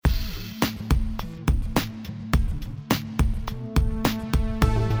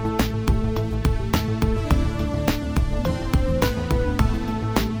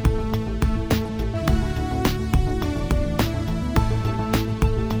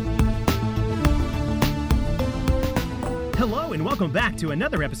Hello and welcome back to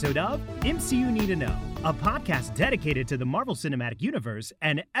another episode of MCU Need to Know, a podcast dedicated to the Marvel Cinematic Universe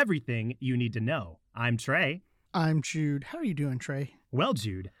and everything you need to know. I'm Trey. I'm Jude. How are you doing, Trey? Well,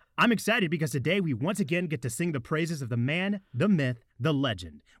 Jude, I'm excited because today we once again get to sing the praises of the man, the myth, the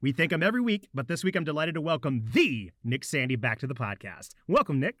legend. We thank him every week, but this week I'm delighted to welcome the Nick Sandy back to the podcast.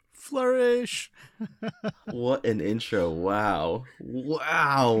 Welcome, Nick. Flourish. What an intro. Wow,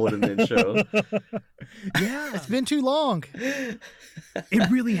 what an intro. Yeah. It's been too long.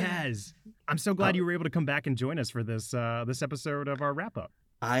 It really has. I'm so glad you were able to come back and join us for this episode of our wrap-up.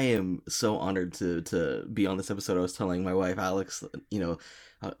 I am so honored to be on this episode. I was telling my wife, Alex,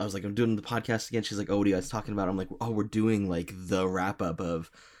 I was like, I'm doing the podcast again. She's like, oh, what are you guys talking about? I'm like, oh, we're doing like the wrap-up of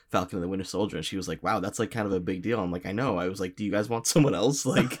Falcon and the Winter Soldier. And she was like, wow, that's like kind of a big deal. I'm like, I know. I was like, do you guys want someone else?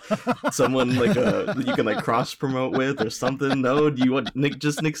 Like someone like that you can like cross promote with or something? No? Do you want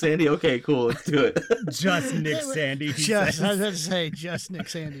just Nick Sandy? Okay, cool. Let's do it. Just Nick Sandy. I was about to say, just Nick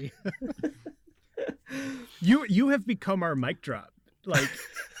Sandy. You have become our mic drop. Like,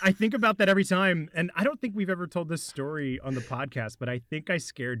 I think about that every time, and I don't think we've ever told this story on the podcast, but I think I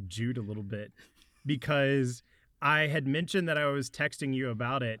scared Jude a little bit because I had mentioned that I was texting you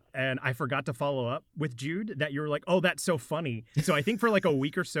about it, and I forgot to follow up with Jude that you were like, oh, that's so funny. So I think for like a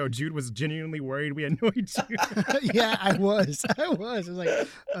week or so, Jude was genuinely worried we annoyed you. Yeah, I was. I was like,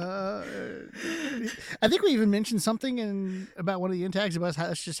 I think we even mentioned something about one of the in tags about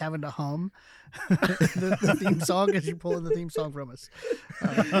us just having to hum the theme song as you pull in the theme song from us.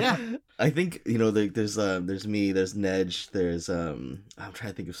 Yeah. I think, there's me, there's Nedge, there's, I'm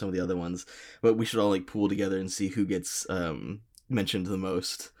trying to think of some of the other ones, but we should all like pool together and see who gets mentioned the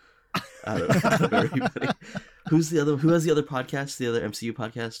most out of everybody. Who has the other podcast, the other MCU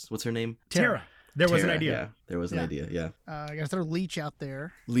podcast? What's her name? Tara. There was an idea. Yeah, there was an idea, yeah. I gotta throw Leech out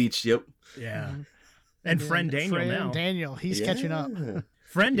there. Leech, yep. Yeah. Mm-hmm. And friend Daniel now. Daniel, he's catching up.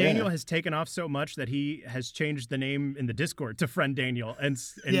 Friend Daniel has taken off so much that he has changed the name in the Discord to Friend Daniel. And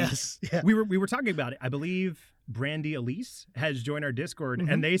yes, yeah. we were talking about it. I believe Brandy Elise has joined our Discord,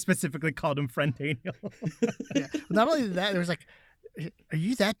 and they specifically called him Friend Daniel. Yeah. Not only that, there was like, are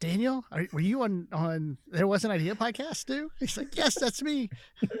you that Daniel? Were you on There Was an Idea podcast too? He's like, yes, that's me.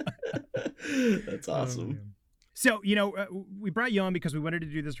 That's awesome. So, we brought you on because we wanted to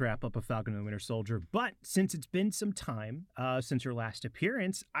do this wrap-up of Falcon and the Winter Soldier, but since it's been some time since your last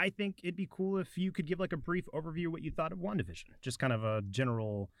appearance, I think it'd be cool if you could give like a brief overview of what you thought of WandaVision, just kind of a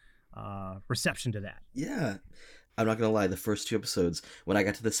general reception to that. Yeah. I'm not going to lie, the first two episodes, when I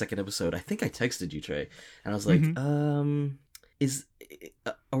got to the second episode, I think I texted you, Trey, and I was like, is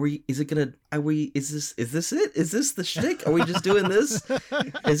this it? Is this the shtick? Are we just doing this?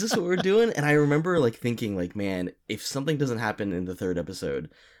 Is this what we're doing? And I remember like thinking like, man, if something doesn't happen in the third episode,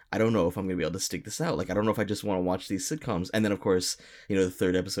 I don't know if I'm going to be able to stick this out. Like, I don't know if I just want to watch these sitcoms. And then of course, the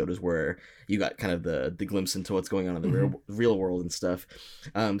third episode is where you got kind of the glimpse into what's going on in the real world and stuff.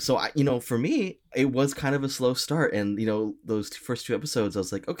 So I, for me, it was kind of a slow start. And, those first two episodes, I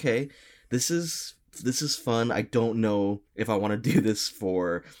was like, okay, this is fun. I don't know if I want to do this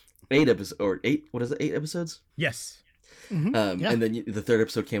for 8 episodes? Yes. And then the third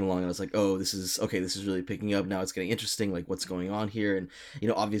episode came along and I was like, oh, this is really picking up. Now it's getting interesting. Like, what's going on here? And,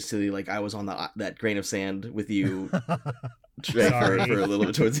 obviously, like, I was on that grain of sand with you Trey, for a little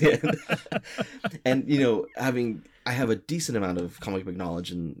bit towards the end. And, I have a decent amount of comic book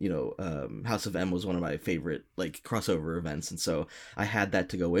knowledge, and, House of M was one of my favorite, like, crossover events. And so I had that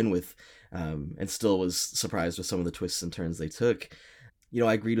to go in with, and still was surprised with some of the twists and turns they took.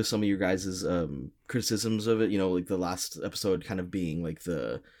 I agreed with some of your guys' criticisms of it, like the last episode kind of being like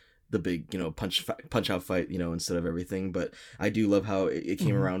the big, punch out fight, instead of everything. But I do love how it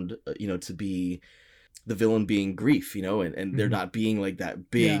came around, to be the villain being Grief, and there not being like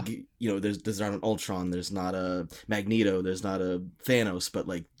that big, there's not an Ultron, there's not a Magneto, there's not a Thanos, but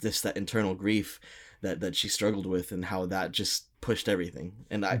like that internal grief that she struggled with, and how that just pushed everything.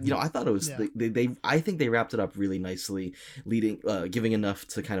 And I thought it was I think they wrapped it up really nicely, giving enough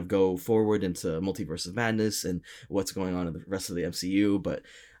to kind of go forward into Multiverse of Madness and what's going on in the rest of the MCU. But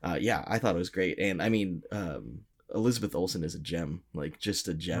I thought it was great. And I mean, Elizabeth Olsen is a gem, like just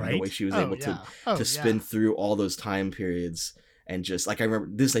a gem. Right? The way she was able to spin through all those time periods. And just like I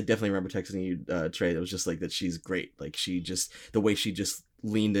definitely remember texting you, Trey. It was just like that she's great. Like the way she just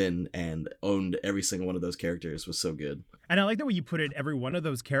leaned in and owned every single one of those characters was so good. And I like the way you put it, every one of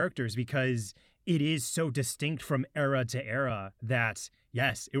those characters, because it is so distinct from era to era that,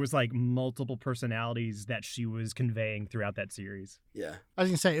 yes, it was like multiple personalities that she was conveying throughout that series. Yeah. I was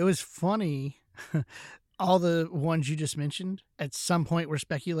going to say, it was funny. all the ones you just mentioned at some point were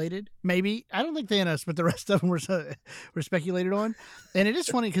speculated. Maybe, I don't think Thanos, but the rest of them were speculated on. And it is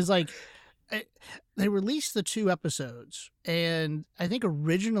funny because like they released the 2 episodes, and I think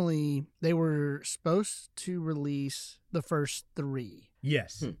originally they were supposed to release the first 3.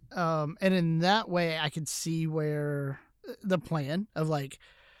 Yes. And in that way, I could see where the plan of like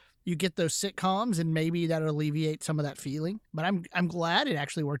you get those sitcoms and maybe that'll alleviate some of that feeling. But I'm glad it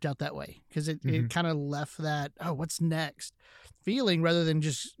actually worked out that way because it kind of left that, oh, what's next feeling rather than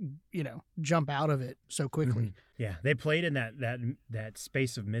just, jump out of it so quickly. Yeah, they played in that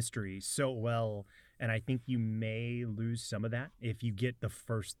space of mystery so well, and I think you may lose some of that if you get the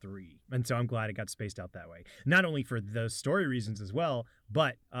first 3. And so I'm glad it got spaced out that way. Not only for the story reasons as well,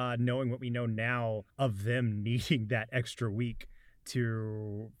 but knowing what we know now of them needing that extra week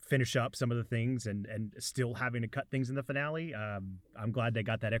to finish up some of the things and still having to cut things in the finale. I'm glad they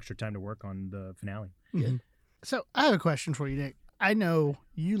got that extra time to work on the finale. Mm-hmm. So I have a question for you, Nick. I know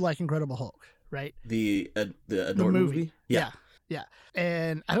you like Incredible Hulk, right? The movie? Yeah.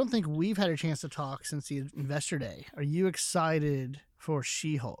 And I don't think we've had a chance to talk since the Investor Day. Are you excited for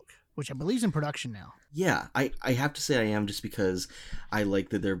She-Hulk, which I believe is in production now? Yeah, I have to say I am, just because I like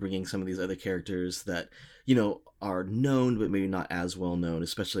that they're bringing some of these other characters that, are known but maybe not as well known,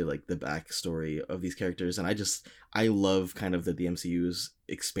 especially like the backstory of these characters. And I love kind of that the MCU is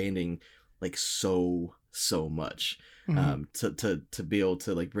expanding like so much. To be able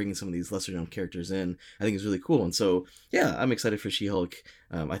to like bring some of these lesser known characters in, I think is really cool. And so yeah, I'm excited for She-Hulk.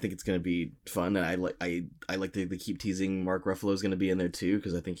 I think it's going to be fun, and I like they keep teasing Mark Ruffalo is going to be in there too,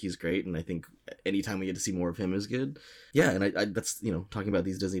 because I think he's great, and I think anytime we get to see more of him is good. Yeah, and I that's talking about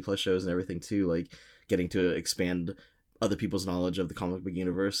these Disney Plus shows and everything too, like getting to expand other people's knowledge of the comic book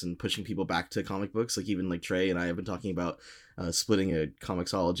universe and pushing people back to comic books. Like even like Trey and I have been talking about splitting a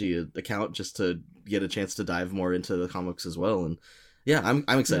Comixology account just to get a chance to dive more into the comics as well. And yeah, I'm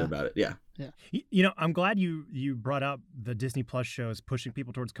excited about it. Yeah. I'm glad you brought up the Disney Plus shows pushing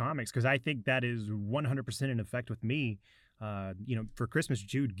people towards comics, because I think that is 100% in effect with me. For Christmas,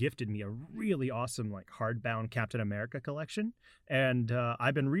 Jude gifted me a really awesome like hardbound Captain America collection, and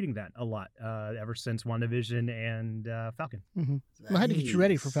I've been reading that a lot ever since WandaVision and Falcon. Mm-hmm. Well, I had to get you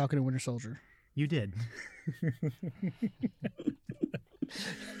ready for Falcon and Winter Soldier. You did.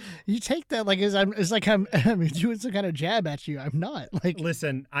 You take that like it's like I'm doing some kind of jab at you. I'm not. Like,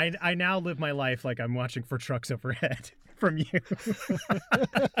 listen, I now live my life like I'm watching For Trucks Overhead from you.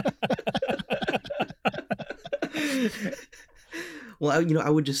 Well, I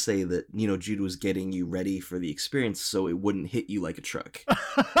would just say that, Jude was getting you ready for the experience so it wouldn't hit you like a truck.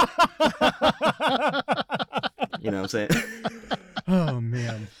 You know what I'm saying? Oh,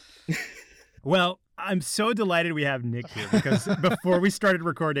 man. Well, I'm so delighted we have Nick here, because before we started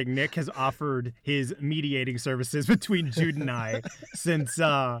recording, Nick has offered his mediating services between Jude and I, since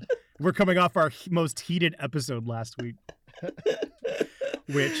we're coming off our most heated episode last week.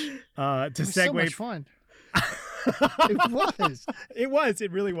 Which, to segue... so much fun.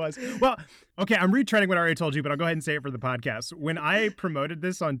 It really was. Well, okay, I'm retreading what I already told you, but I'll go ahead and say it for the podcast. When I promoted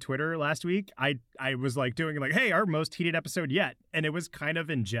this on Twitter last week, I was like doing like, hey, our most heated episode yet. And it was kind of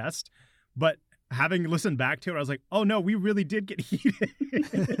in jest, but having listened back to it, I was like, oh no, we really did get heated.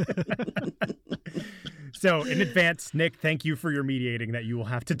 So in advance, Nick, thank you for your mediating that you will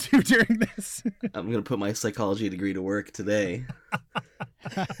have to do during this. I'm going to put my psychology degree to work today.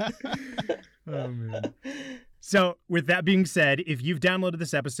 Oh, man. So with that being said, if you've downloaded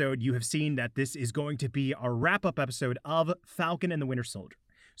this episode, you have seen that this is going to be our wrap-up episode of Falcon and the Winter Soldier.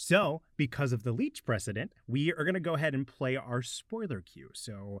 So because of the Leech precedent, we are going to go ahead and play our spoiler cue.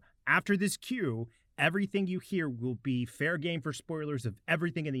 So after this cue, everything you hear will be fair game for spoilers of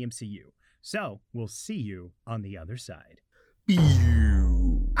everything in the MCU. So we'll see you on the other side.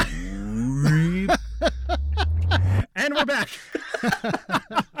 And we're back.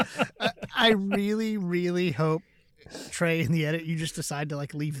 I really, really hope, Trey, in the edit, you just decide to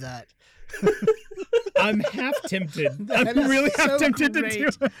like leave that. I'm half tempted. I'm really half tempted to do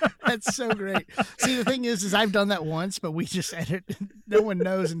it. That's so great. See, the thing is I've done that once, but we just edit. No one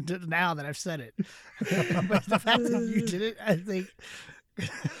knows until now that I've said it. But the fact that you did it, I think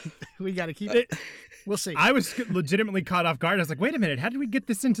we got to keep it. We'll see. I was legitimately caught off guard. I was like, wait a minute, how did we get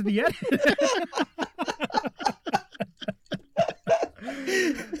this into the edit?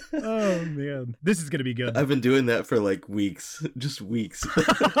 Oh, man. This is going to be good. I've been doing that for like weeks. Just weeks.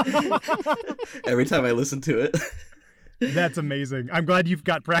 Every time I listen to it. That's amazing. I'm glad you've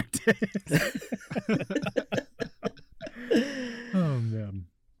got practice. Oh, man.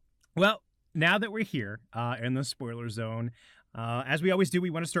 Well, now that we're here in the spoiler zone, As we always do, we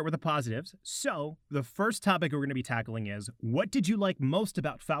want to start with the positives. So, the first topic we're going to be tackling is what did you like most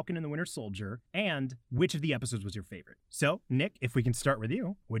about Falcon and the Winter Soldier, and which of the episodes was your favorite? So, Nick, if we can start with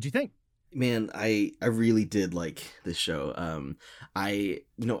you, what'd you think? Man, I really did like this show. I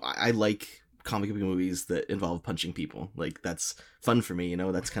like comic book movies that involve punching people. Like, that's fun for me, you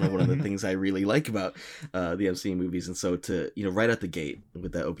know. That's kind of one of the things I really like about the MCU movies. And so to, right out the gate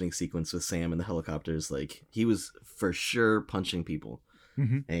with that opening sequence with Sam and the helicopters, like, he was for sure punching people.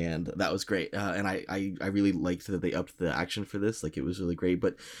 And that was great. And I really liked that they upped the action for this. Like, it was really great.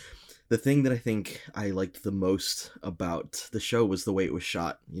 But the thing that I think I liked the most about the show was the way it was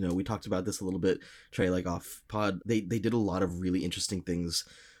shot. We talked about this a little bit, Trey, like off pod. They did a lot of really interesting things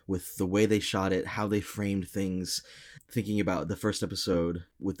with the way they shot it, how they framed things. Thinking about the first episode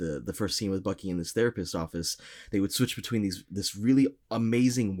with the first scene with Bucky in this therapist's office, they would switch between this really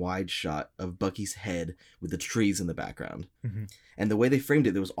amazing wide shot of Bucky's head with the trees in the background. And the way they framed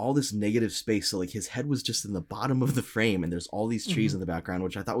it, there was all this negative space. So like his head was just in the bottom of the frame and there's all these trees in the background,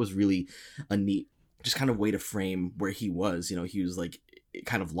 which I thought was really a neat, just kind of way to frame where he was. He was like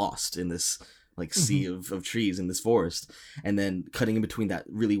kind of lost in this like sea of trees in this forest, and then cutting in between that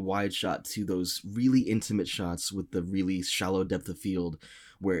really wide shot to those really intimate shots with the really shallow depth of field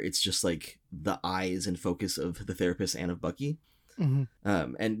where it's just like the eyes and focus of the therapist and of Bucky. And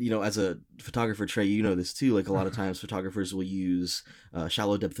as a photographer, Trey, this too, like a lot of times photographers will use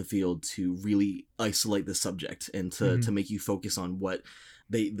shallow depth of field to really isolate the subject and to make you focus on what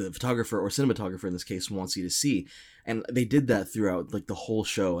the photographer or cinematographer in this case wants you to see. And they did that throughout like the whole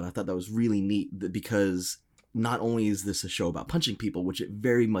show, and I thought that was really neat because not only is this a show about punching people, which it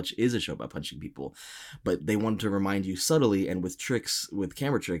very much is a show about punching people, but they wanted to remind you subtly and with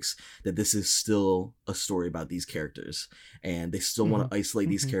camera tricks, that this is still a story about these characters, and they still want to isolate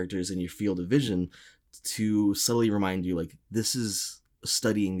these characters in your field of vision to subtly remind you, like, this is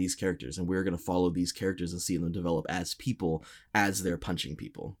studying these characters and we're going to follow these characters and see them develop as people as they're punching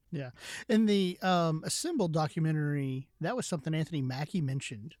people. Yeah. In the Assembled documentary, that was something Anthony Mackie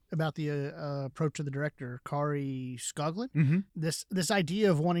mentioned about the approach of the director, Kari Skogland. This idea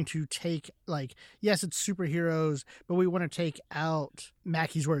of wanting to take, like, yes, it's superheroes, but we want to take out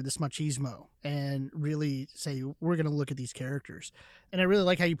Mackie's word, this machismo, and really say, we're going to look at these characters. And I really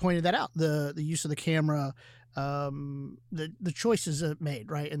like how you pointed that out, the use of the camera, the choices it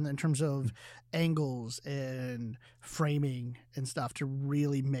made, right, in terms of angles and framing and stuff to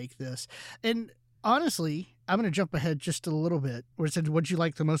really make this. And honestly, I'm going to jump ahead just a little bit where it said, what'd you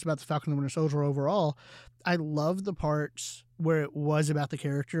like the most about the Falcon and the Winter Soldier overall? I love the parts where it was about the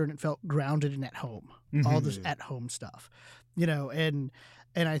character and it felt grounded and at home, all this at home stuff, and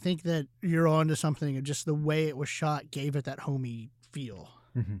I think that you're on to something, and just the way it was shot gave it that homey feel.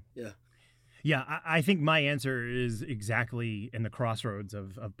 Yeah, I think my answer is exactly in the crossroads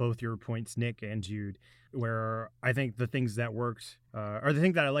of both your points, Nick and Jude, where I think the things that worked, or the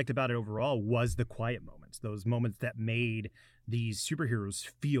thing that I liked about it overall, was the quiet moments, those moments that made these superheroes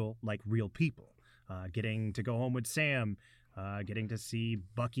feel like real people. Getting to go home with Sam, getting to see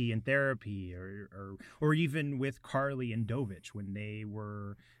Bucky in therapy, or even with Carly and Dovich when they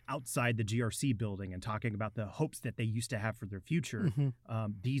were outside the GRC building and talking about the hopes that they used to have for their future.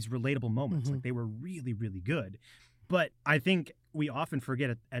 These relatable moments, like, they were really, really good. But I think we often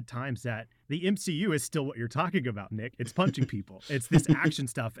forget at times that the MCU is still what you're talking about, Nick. It's punching people. It's this action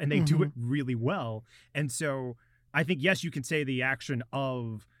stuff, and they do it really well. And so I think, yes, you can say the action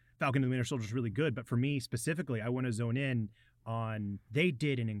of Falcon and the Winter Soldier is really good, but for me specifically, I want to zone in on they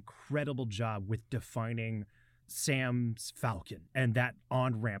did an incredible job with defining Sam's Falcon and that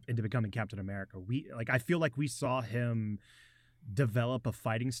on-ramp into becoming Captain America. I feel like we saw him develop a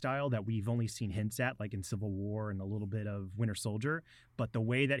fighting style that we've only seen hints at, like in Civil War and a little bit of Winter Soldier, but the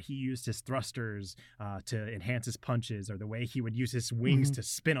way that he used his thrusters to enhance his punches, or the way he would use his wings to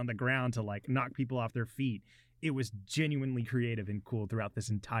spin on the ground to like knock people off their feet, it was genuinely creative and cool throughout this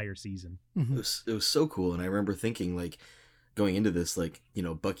entire season. It was so cool. And I remember thinking, like, going into this, like,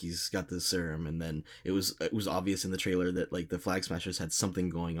 Bucky's got the serum, and then it was obvious in the trailer that like the Flag Smashers had something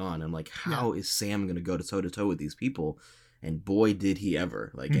going on. I'm like, how is Sam going to go toe to toe with these people? And boy, did he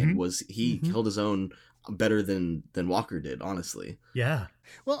ever! Like, and was he held his own better than Walker did, honestly. Yeah.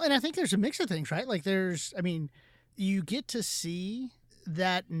 Well, and I think there's a mix of things, right? Like, you get to see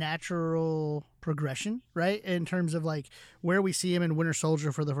that natural progression, right? In terms of like where we see him in Winter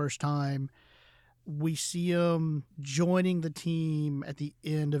Soldier for the first time. We see him joining the team at the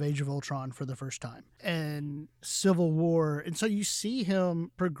end of Age of Ultron for the first time, and Civil War. And so you see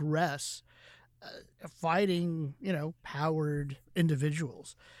him progress, fighting, powered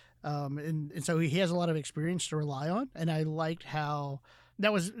individuals. And so he has a lot of experience to rely on. And I liked how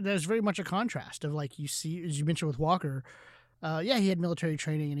that was very much a contrast of like you see, as you mentioned with Walker, he had military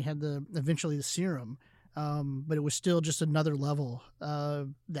training and he had eventually the serum. But it was still just another level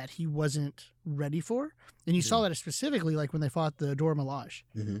that he wasn't ready for. And you saw that specifically like when they fought the Dora Milaje.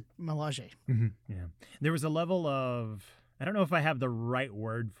 Yeah. There was a level of, I don't know if I have the right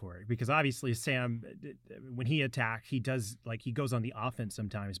word for it, because obviously Sam, when he attacks, he does, like, he goes on the offense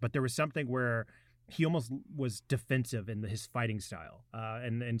sometimes, but there was something where he almost was defensive in his fighting style.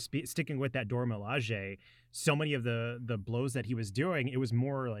 Sticking with that Dora Milaje, so many of the blows that he was doing, it was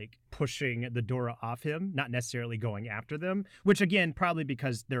more like pushing the Dora off him, not necessarily going after them, which again, probably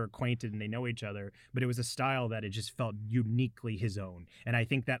because they're acquainted and they know each other, but it was a style that it just felt uniquely his own. And I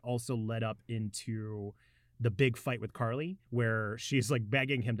think that also led up into the big fight with Carly, where she's like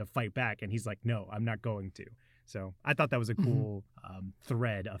begging him to fight back, and he's like, no, I'm not going to. So I thought that was a cool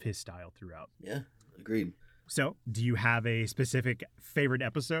thread of his style throughout. Yeah, agreed. So do you have a specific favorite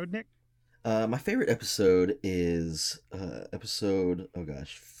episode, Nick? My favorite episode is episode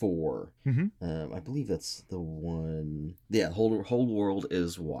 4. I believe that's the one. Yeah, whole world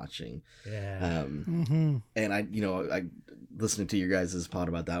is watching. Yeah. And I listening to your guys' pod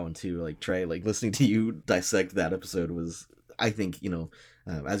about that one too. Like Trey, like listening to you dissect that episode was, I think,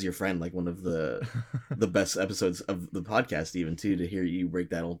 as your friend, like one of the best episodes of the podcast, even too, to hear you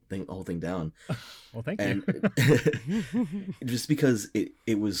break that whole thing down. Well, thank you. Just because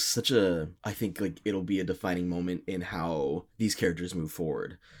it was such a, I think like it'll be a defining moment in how these characters move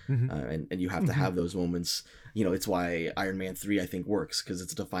forward, and you have to have those moments. It's why Iron Man 3 I think works, because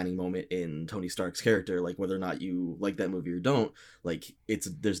it's a defining moment in Tony Stark's character. Like whether or not you like that movie or don't, like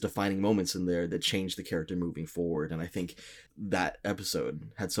there's defining moments in there that change the character moving forward, and I think that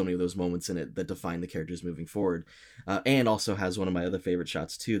episode had so many of those moments in it that define the characters moving forward, and also has one of my other favorite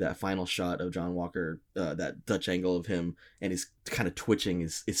shots too. That final shot of John Walker, that Dutch angle of him and his kind of twitching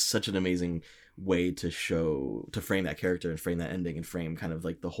is such an amazing way to frame that character and frame that ending and frame kind of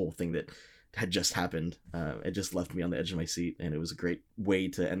like the whole thing that had just happened. It just left me on the edge of my seat, and it was a great way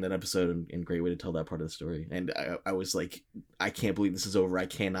to end that episode and great way to tell that part of the story. And I was like, I can't believe this is over. I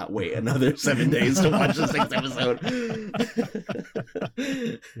cannot wait another 7 days to watch this next episode.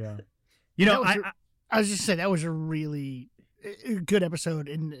 Yeah. I was just saying that was a really good episode,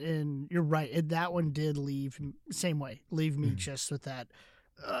 and you're right. And that one did leave me just with that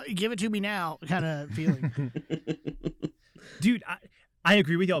give it to me now kind of feeling. Dude, I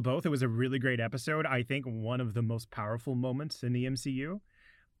agree with y'all both. It was a really great episode. I think one of the most powerful moments in the MCU.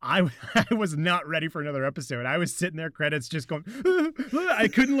 I was not ready for another episode. I was sitting there, credits just going, I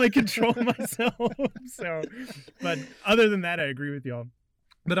couldn't control myself. So, but other than that, I agree with y'all.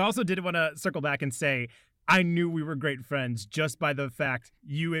 But I also did want to circle back and say, I knew we were great friends just by the fact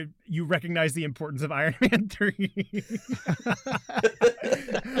you recognize the importance of Iron Man 3.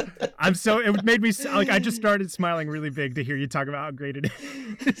 It made me like, I just started smiling really big to hear you talk about how great it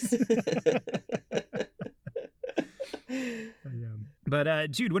is.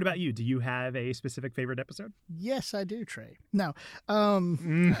 But Jude, what about you? Do you have a specific favorite episode? Yes, I do, Trey. No.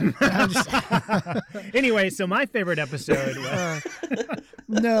 Anyway, so my favorite episode was...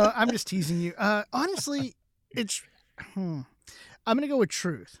 No, I'm just teasing you. Honestly, I'm going to go with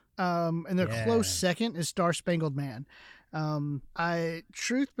Truth. And the close second is Star Spangled Man.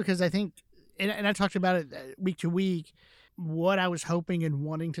 Truth, because I think, and I talked about it week to week, what I was hoping and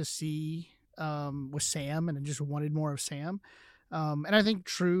wanting to see was Sam, and I just wanted more of Sam. And I think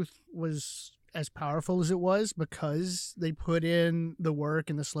Truth was as powerful as it was because they put in the work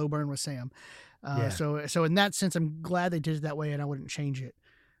and the slow burn with Sam. So in that sense, I'm glad they did it that way, and I wouldn't change it.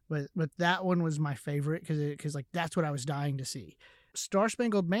 But that one was my favorite because like that's what I was dying to see. Star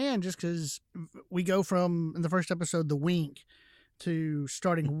Spangled Man, just because we go from in the first episode the Wink to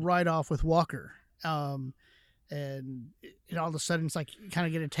starting right off with Walker, and all of a sudden it's like you kind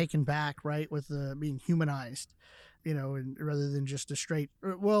of get it taken back, right, with the being humanized, and rather than just a straight.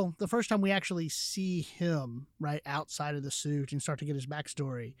 Well, the first time we actually see him right outside of the suit and start to get his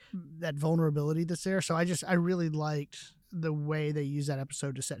backstory, that vulnerability that's there. So I really liked the way they used that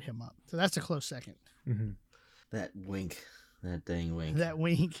episode to set him up. So that's a close second. Mm-hmm. That Wink. That dang Wink. That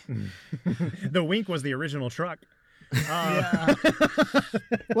Wink. The Wink was the original truck. Yeah.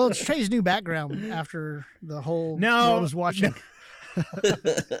 Well, it's Trey's new background after the whole world was watching.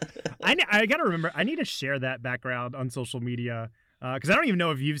 I got to remember, I need to share that background on social media because I don't even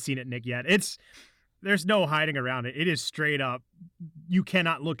know if you've seen it, Nick, yet. There's no hiding around it. It is straight up. You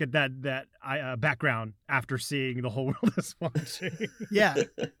cannot look at that background after seeing the whole world is watching. Yeah.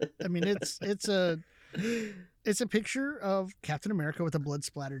 I mean, it's It's a picture of Captain America with a blood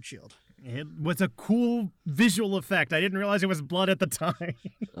splattered shield. It was a cool visual effect. I didn't realize it was blood at the time.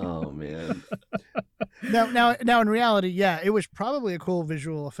 Oh man. Now, in reality, yeah, it was probably a cool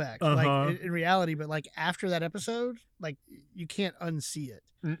visual effect, like in reality. But like after that episode, like you can't unsee it.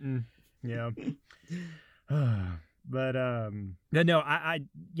 Yeah. But no, I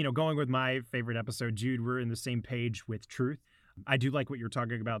going with my favorite episode, Jude, we're in the same page with Truth. I do like what you're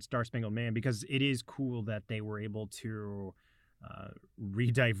talking about, Star Spangled Man, because it is cool that they were able to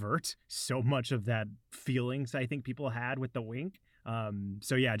redivert so much of that feelings I think people had with the wink.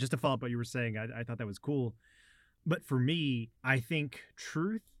 So yeah, just to follow up what you were saying, I thought that was cool. But for me, I think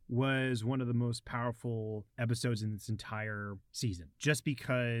Truth was one of the most powerful episodes in this entire season, just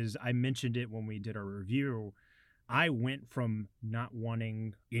because I mentioned it when we did our review. I went from not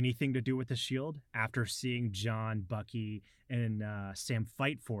wanting anything to do with the Shield after seeing John, Bucky, and Sam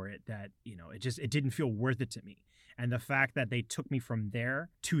fight for it, that, it didn't feel worth it to me. And the fact that they took me from there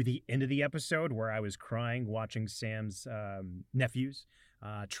to the end of the episode where I was crying watching Sam's nephews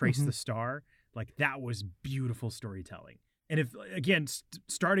trace the star, like that was beautiful storytelling. And if, again,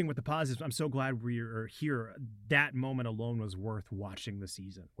 starting with the positives, I'm so glad we're here. That moment alone was worth watching the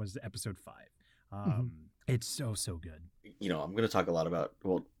season, was episode 5. It's so good. I'm going to talk a lot about,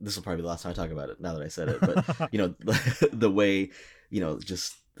 well, this will probably be the last time I talk about it now that I said it, but, the way,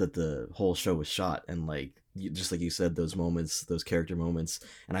 just that the whole show was shot, and like, just like you said, those moments, those character moments.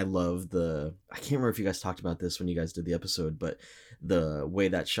 And I love I can't remember if you guys talked about this when you guys did the episode, but the way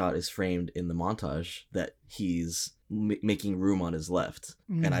that shot is framed in the montage, that he's making room on his left.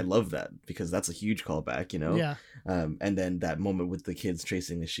 And I love that because that's a huge callback, Yeah. And then that moment with the kids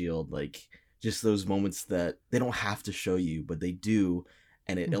tracing the shield, like just those moments that they don't have to show you, but they do.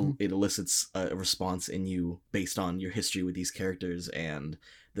 And it elicits a response in you based on your history with these characters and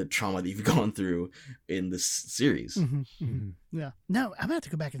the trauma that you've gone through in this series. Yeah. No, I'm gonna have to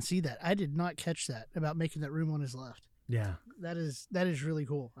go back and see that. I did not catch that about making that room on his left. Yeah. That is really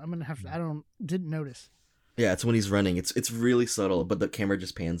cool. I'm gonna have to. Didn't notice. Yeah, it's when he's running. It's really subtle, but the camera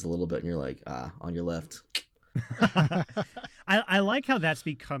just pans a little bit, and you're like, on your left. I like how that's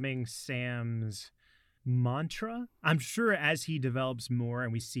becoming Sam's mantra. I'm sure as he develops more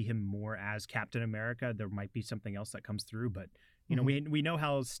and we see him more as Captain America, there might be something else that comes through. But we know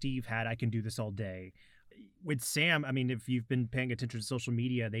how Steve had "I can do this all day." With Sam, I mean, if you've been paying attention to social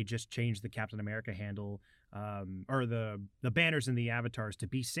media, they just changed the Captain America handle, or the banners and the avatars to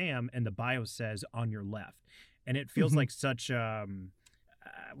be Sam, and the bio says "on your left," and it feels like such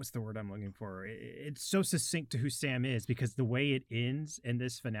what's the word I'm looking for? It's so succinct to who Sam is, because the way it ends in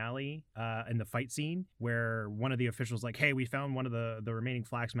this finale, in the fight scene where one of the officials like, "Hey, we found one of the remaining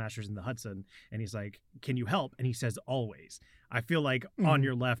Flag Smashers in the Hudson," and he's like, "Can you help?" And he says, "Always." I feel like "on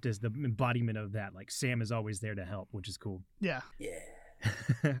your left" is the embodiment of that. Like Sam is always there to help, which is cool. Yeah.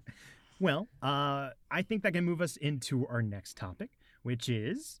 Well, I think that can move us into our next topic, which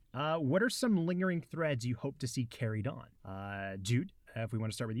is what are some lingering threads you hope to see carried on? Jude, if we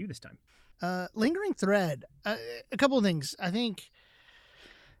want to start with you this time. Lingering thread. A couple of things. I think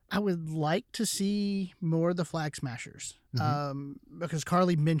I would like to see more of the Flag Smashers, because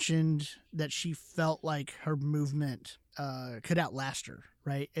Carly mentioned that she felt like her movement could outlast her,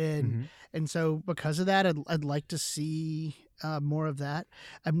 right? And so because of that, I'd like to see more of that.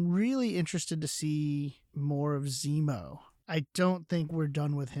 I'm really interested to see more of Zemo. I don't think we're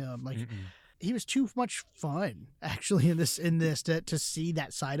done with him. Like he was too much fun actually in this to see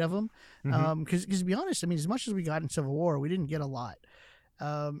that side of him. Because to be honest, I mean, as much as we got in Civil War, we didn't get a lot.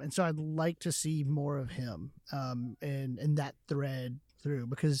 And so I'd like to see more of him and that thread through,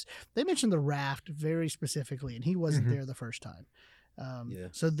 because they mentioned the raft very specifically, and he wasn't there the first time.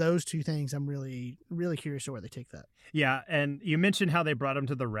 So those two things, I'm really, really curious to where they take that. Yeah, and you mentioned how they brought him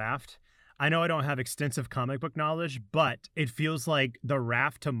to the raft. I know I don't have extensive comic book knowledge, but it feels like the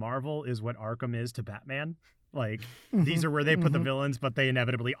raft to Marvel is what Arkham is to Batman. Like, these are where they put the villains, but they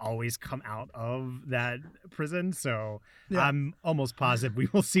inevitably always come out of that prison. So I'm almost positive we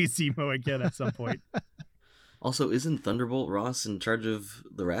will see Zemo again at some point. Also, isn't Thunderbolt Ross in charge of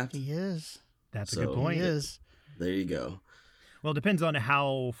the raft? He is. That's a good point. He is. There you go. Well, it depends on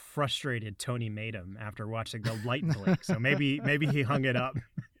how frustrated Tony made him after watching the light blink. So maybe he hung it up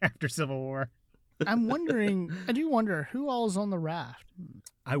after Civil War. I do wonder who all is on the raft.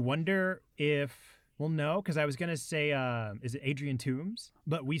 I wonder if, well, no, because I was going to say, is it Adrian Toomes?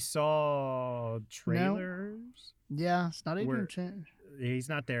 But we saw trailers. No. Yeah, it's not Adrian Toomes. He's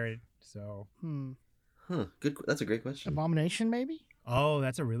not there, so. Good. That's a great question. Abomination, maybe? Oh,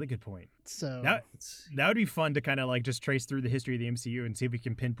 that's a really good point. So That would be fun to kind of like just trace through the history of the MCU and see if we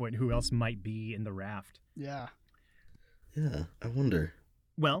can pinpoint who else might be in the raft. yeah. Yeah, I wonder.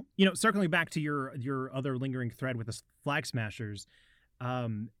 Well, circling back to your other lingering thread with the Flag Smashers,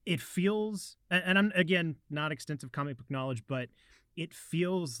 it feels, and I'm again not extensive comic book knowledge, but it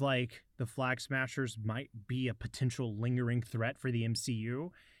feels like the Flag Smashers might be a potential lingering threat for the MCU,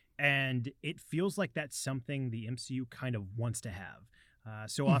 and it feels like that's something the MCU kind of wants to have.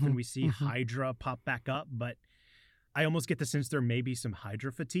 So often we see Hydra pop back up, but I almost get the sense there may be some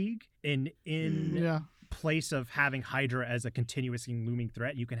Hydra fatigue in place of having Hydra as a continuously looming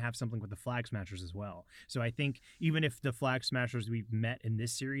threat. You can have something with the Flag Smashers as well. So I think even if the Flag Smashers we've met in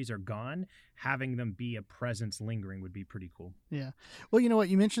this series are gone, having them be a presence lingering would be pretty cool. Yeah. Well, you know what?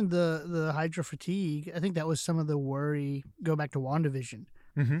 You mentioned the Hydra fatigue. I think that was some of the worry. Go back to WandaVision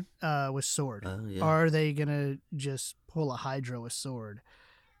with Sword. Yeah. Are they going to just pull a Hydra with Sword?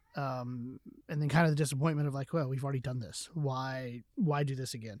 And then kind of the disappointment of like, well, we've already done this. Why do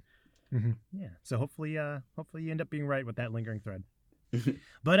this again? Yeah. So hopefully you end up being right with that lingering thread.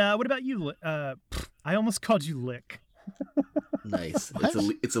 But what about you? I almost called you Lick. Nice.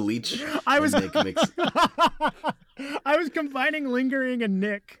 It's a leech. I was Nick mix. I was combining lingering and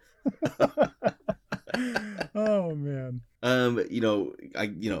Nick. Oh man.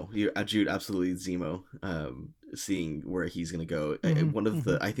 Jude, absolutely Zemo. Seeing where he's gonna go. One of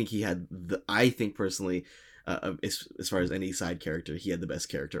the, I think personally, as far as any side character, he had the best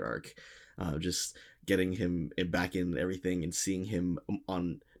character arc. Just getting him back in everything and seeing him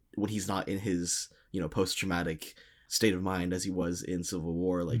on when he's not in his post-traumatic state of mind as he was in Civil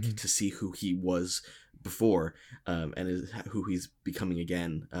War, like to see who he was before and who he's becoming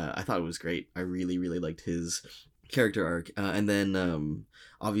again. I thought it was great. I really, really liked his character arc. And then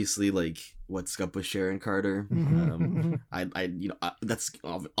obviously like what's up with Sharon Carter. That's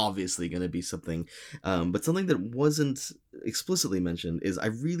obviously going to be something. But something that wasn't explicitly mentioned is I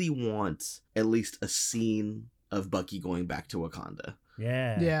really want at least a scene of Bucky going back to Wakanda.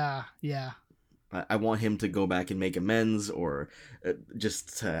 Yeah. I want him to go back and make amends, or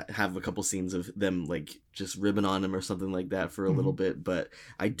just to have a couple scenes of them like just ribbing on him or something like that for a little bit. But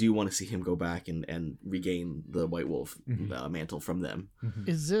I do want to see him go back and regain the White Wolf mantle from them.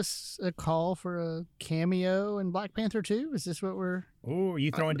 Is this a call for a cameo in Black Panther 2? Is this what we're... Oh, are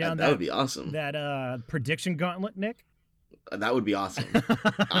you throwing down that would be awesome. That prediction gauntlet, Nick? That would be awesome.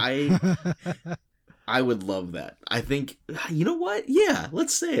 I would love that. I think, you know what? Yeah,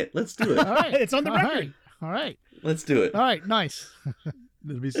 let's say it. Let's do it. All right. It's on the record. All right. Let's do it. All right. Nice.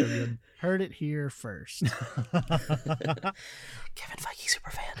 That'd be so good. Heard it here first. Kevin Feige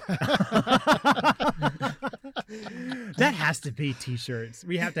superfan. That has to be t-shirts.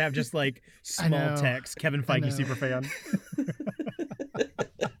 We have to have just like small text. Kevin Feige superfan.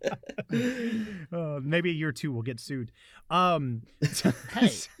 Maybe a year or two we'll get sued.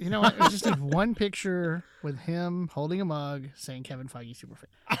 Hey, you know what? Just need one picture with him holding a mug saying Kevin Feige superfan.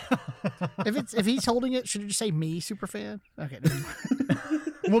 If he's holding it, should it just say me superfan? Okay.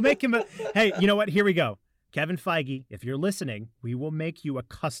 We'll make him hey, you know what? Here we go. Kevin Feige, if you're listening, we will make you a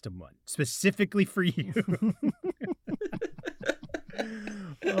custom one specifically for you.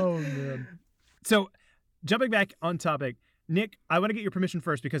 Oh man. So, jumping back on topic, Nick, I want to get your permission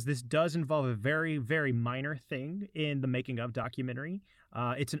first because this does involve a very, very minor thing in the making of documentary.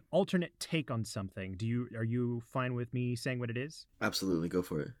 It's an alternate take on something. Are you fine with me saying what it is? Absolutely, go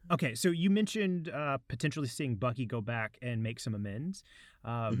for it. Okay, so you mentioned potentially seeing Bucky go back and make some amends.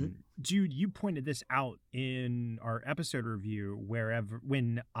 Jude, you pointed this out in our episode review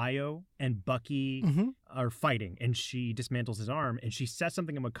when Io and Bucky are fighting and she dismantles his arm and she says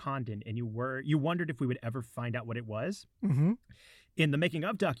something in Wakandan and you wondered if we would ever find out what it was. In the making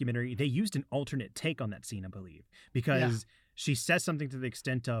of documentary, they used an alternate take on that scene, I believe, because she says something to the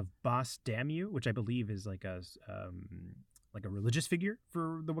extent of "Boss, damn you," which I believe is like a religious figure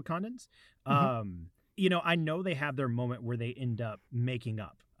for the Wakandans. I know they have their moment where they end up making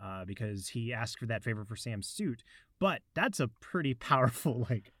up because he asked for that favor for Sam's suit, but that's a pretty powerful,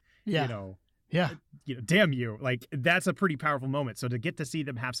 damn you. Like, that's a pretty powerful moment. So to get to see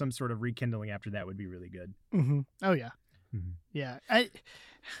them have some sort of rekindling after that would be really good. Oh, yeah. Yeah. I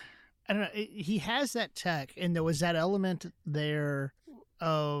don't know. He has that tech, and there was that element there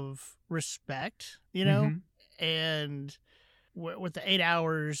of respect, and with the 8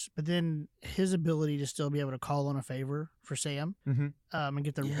 hours, but then his ability to still be able to call on a favor for Sam and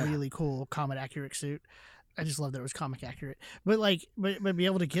get the really cool comic accurate suit. I just love that it was comic accurate, but be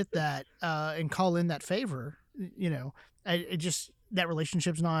able to get that and call in that favor, that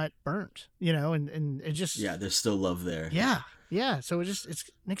relationship's not burnt, and it just... Yeah, there's still love there. Yeah. Yeah, so it's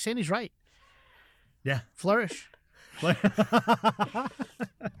Nick Sandy's right. Yeah. Flourish. He's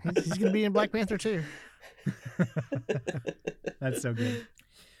going to be in Black Panther too. That's so good.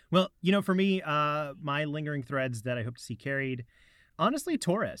 Well, for me, my lingering threads that I hope to see carried, honestly,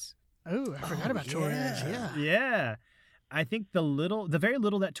 Torres. Oh, I forgot about Torres. Yeah. Yeah. I think the very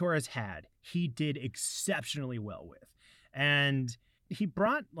little that Torres had, he did exceptionally well with. And he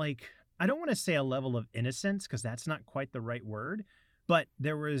brought, I don't want to say a level of innocence, because that's not quite the right word, but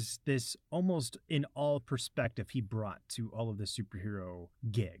there was this almost in all perspective he brought to all of the superhero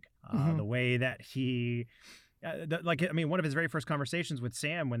gig. The way that he, one of his very first conversations with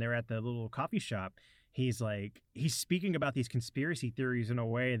Sam when they were at the little coffee shop, he's speaking about these conspiracy theories in a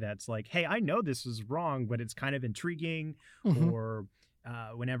way that's like, hey, I know this is wrong, but it's kind of intriguing. Or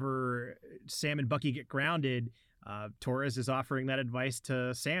whenever Sam and Bucky get grounded, Torres is offering that advice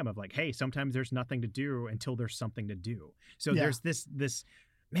to Sam of like, hey, sometimes there's nothing to do until there's something to do. So there's this,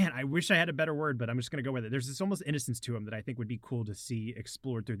 man, I wish I had a better word, but I'm just going to go with it. There's this almost innocence to him that I think would be cool to see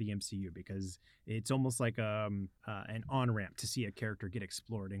explored through the MCU, because it's almost like an on-ramp to see a character get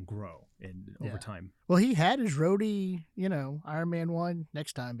explored and grow over time. Well, he had his Rhodey, Iron Man 1,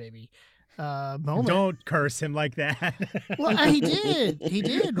 next time, baby. Moment. Don't curse him like that. Well, he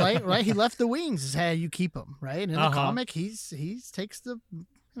did, right? He left the wings is how you keep him, right? And in the comic, he's takes the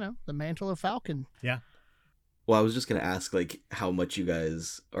mantle of Falcon. Yeah. Well, I was just gonna ask how much you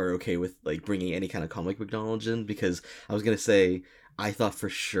guys are okay with bringing any kind of comic book knowledge in, because I was gonna say I thought for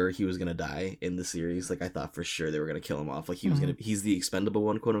sure he was gonna die in the series. I thought for sure they were gonna kill him off. He's the expendable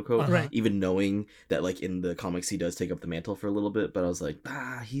one, quote unquote. Right. Even knowing that in the comics he does take up the mantle for a little bit, but I was like,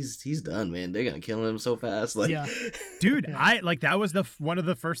 he's done, man. They're gonna kill him so fast. Yeah. Dude, yeah. That was one of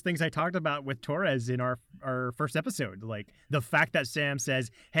the first things I talked about with Torres in our first episode. The fact that Sam says,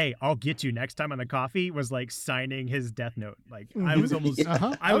 "Hey, I'll get you next time on the coffee," was like signing his death note. I was almost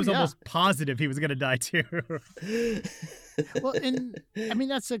almost positive he was gonna die too. Well, and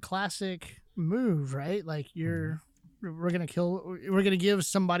that's a classic move, right? We're gonna give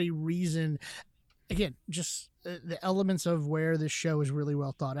somebody reason. Again, just the elements of where this show is really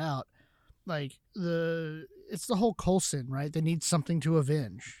well thought out. It's the whole Coulson, right? They need something to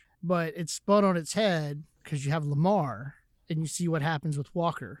avenge, but it's spun on its head because you have Lamar and you see what happens with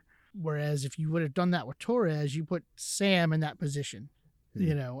Walker. Whereas if you would have done that with Torres, you put Sam in that position,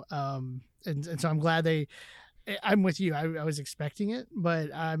 and so I'm glad I'm with you. I was expecting it,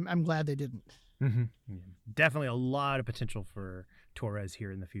 but I'm glad they didn't. Mm-hmm. Yeah. Definitely a lot of potential for Torres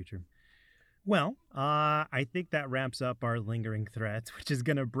here in the future. Well, I think that wraps up our lingering threats, which is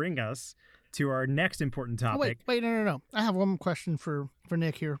going to bring us to our next important topic. Wait, no. I have one question for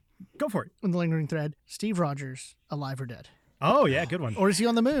Nick here. Go for it. In the lingering thread, Steve Rogers, alive or dead? Oh, yeah, good one. Or is he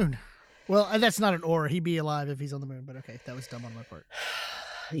on the moon? Well, that's not an or. He'd be alive if he's on the moon, but okay, that was dumb on my part.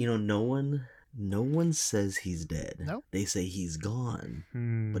 No one says he's dead. No? They say he's gone,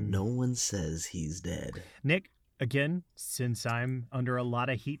 but no one says he's dead. Nick, again, since I'm under a lot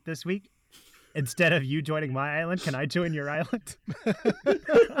of heat this week, instead of you joining my island, can I join your island?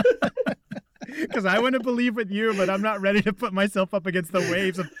 Because I want to believe with you, but I'm not ready to put myself up against the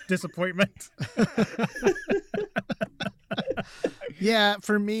waves of disappointment. Yeah,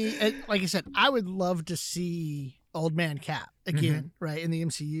 for me, like I said, I would love to see Old Man Cap again, right, in the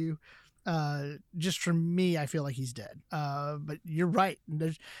MCU. Just for me, I feel like he's dead. But you're right.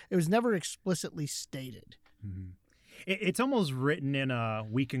 It was never explicitly stated. Mm-hmm. It's almost written in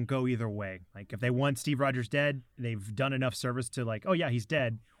we can go either way. If they want Steve Rogers dead, they've done enough service to oh yeah, he's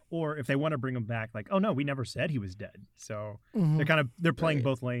dead. Or if they want to bring him back, oh no, we never said he was dead. So they're playing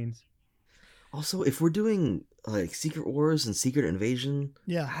both lanes. Also, if we're doing Secret Wars and Secret Invasion,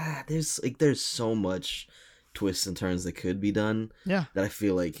 there's so much twists and turns that could be done. Yeah. That I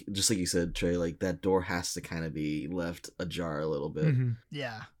feel just like you said, Trey, that door has to kind of be left ajar a little bit. Mm-hmm.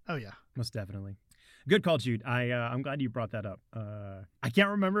 Yeah. Oh yeah. Most definitely. Good call, Jude. I'm glad you brought that up. I can't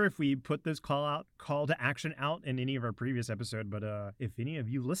remember if we put this call to action out in any of our previous episode, but if any of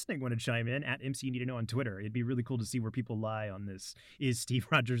you listening want to chime in at MC Need to Know on Twitter, it'd be really cool to see where people lie on this "is Steve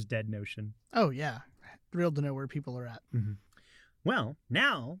Rogers dead" notion. Oh yeah, thrilled to know where people are at. Mm-hmm. Well,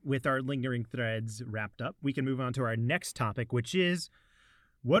 now with our lingering threads wrapped up, we can move on to our next topic, which is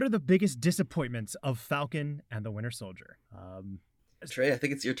what are the biggest disappointments of Falcon and the Winter Soldier? Trey, I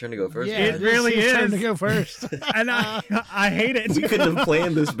think it's your turn to go first. Yeah, it really is. Turn to go first. And I hate it. We couldn't have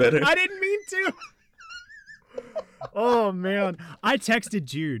planned this better. I didn't mean to. Oh, man. I texted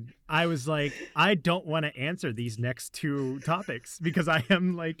Jude. I was like, I don't want to answer these next two topics because I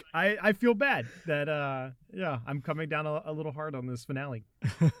am I feel bad that, I'm coming down a little hard on this finale.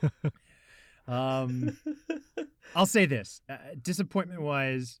 I'll say this. Disappointment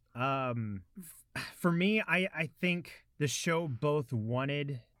wise, for me, I think the show both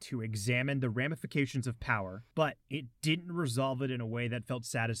wanted to examine the ramifications of power, but it didn't resolve it in a way that felt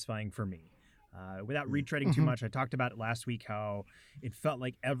satisfying for me. Without retreading too much, I talked about it last week, how it felt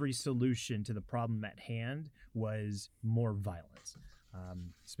like every solution to the problem at hand was more violence.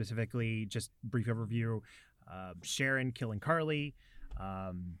 Specifically, just brief overview, Sharon killing Carly,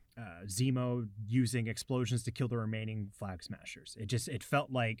 Zemo using explosions to kill the remaining Flag Smashers. It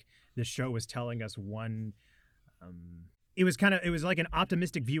felt like the show was telling us one. It was like an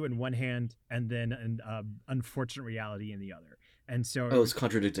optimistic view in one hand, and then an unfortunate reality in the other. And so it was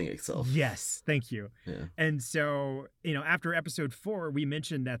contradicting itself. Yes, thank you. Yeah. And so, after episode 4, we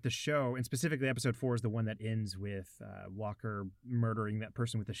mentioned that the show, and specifically episode 4 is the one that ends with Walker murdering that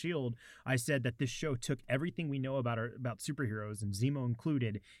person with the shield. I said that this show took everything we know about superheroes, and Zemo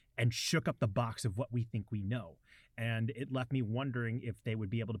included, and shook up the box of what we think we know. And it left me wondering if they would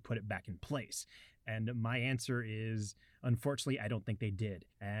be able to put it back in place. And my answer is, unfortunately, I don't think they did.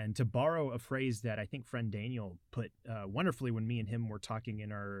 And to borrow a phrase that I think friend Daniel put wonderfully when me and him were talking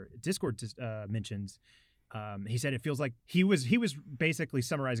in our Discord mentions, he said it feels like he was basically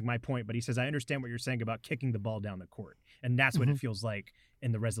summarizing my point, but he says, I understand what you're saying about kicking the ball down the court. And that's what it feels like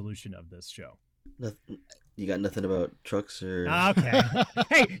in the resolution of this show. You got nothing about trucks or... Okay.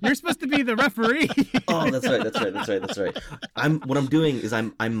 Hey, you're supposed to be the referee. Oh, that's right. What I'm doing is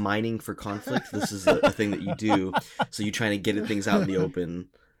I'm mining for conflict. This is a thing that you do. So you're trying to get things out in the open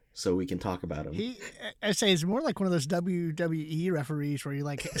so we can talk about them. I say it's more like one of those WWE referees where you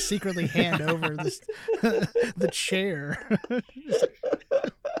like secretly hand over the chair.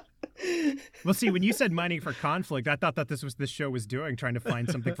 Well, see, when you said mining for conflict, I thought that this show was doing, trying to find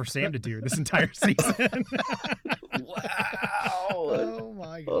something for Sam to do this entire season. Wow. Oh,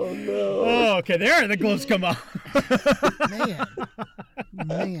 my God. Oh, no. Oh, okay, there the gloves come off.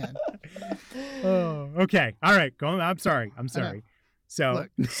 Man. Oh, okay. All right. I'm sorry. So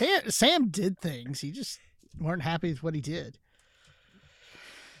look, Sam did things. He just weren't happy with what he did.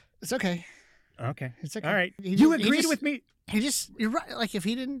 It's okay. Okay. It's okay. All right. You agreed with me. You're right. Like if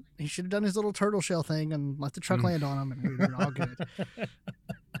he should have done his little turtle shell thing and let the truck land on him and we were all good.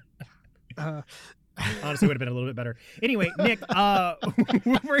 Honestly, would have been a little bit better. Anyway, Nick,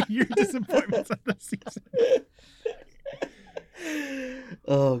 what were your disappointments of the season?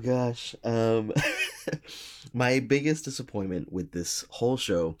 Oh gosh. My biggest disappointment with this whole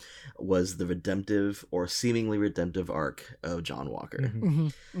show was the redemptive or seemingly redemptive arc of John Walker. Mm-hmm.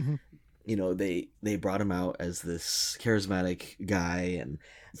 Mm-hmm. They brought him out as this charismatic guy, and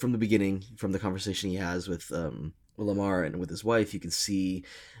from the beginning, from the conversation he has with Lamar and with his wife, you can see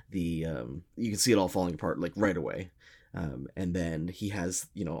it all falling apart like right away. And then he has,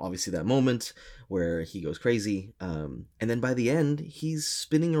 obviously that moment where he goes crazy. And then by the end, he's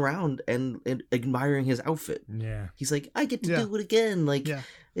spinning around and admiring his outfit. Yeah. He's like, I get to do it again. Like,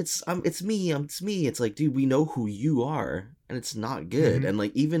 it's me. It's me. It's like, dude, we know who you are, and it's not good. Mm-hmm. And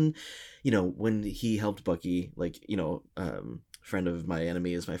like, even, when he helped Bucky, like, friend of my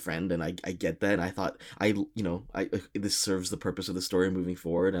enemy is my friend, and I get that, and I thought this serves the purpose of the story moving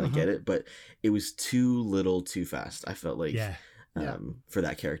forward, and I get it, but it was too little too fast. I felt like for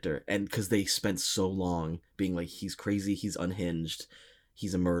that character, and because they spent so long being like, he's crazy, he's unhinged,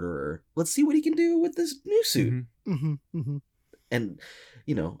 he's a murderer, let's see what he can do with this new suit. Mm-hmm. Mm-hmm. And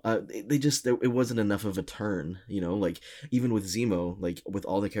it wasn't enough of a turn, like even with Zemo, like with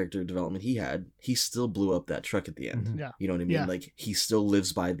all the character development he still blew up that truck at the end. Yeah. You know what I mean? Yeah. Like he still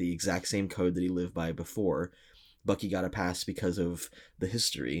lives by the exact same code that he lived by before. Bucky got a pass because of the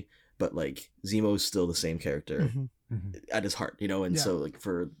history, but like Zemo's still the same character at his heart, and so like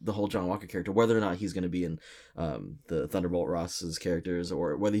for the whole John Walker character, whether or not he's going to be in the Thunderbolt Ross's characters,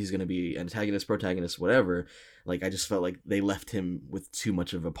 or whether he's going to be antagonist, protagonist, whatever, like I just felt like they left him with too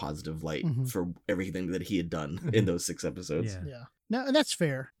much of a positive light for everything that he had done in those 6 episodes. Yeah. No, and that's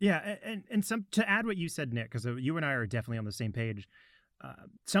fair. Yeah, and some to add what you said, Nick, because you and I are definitely on the same page.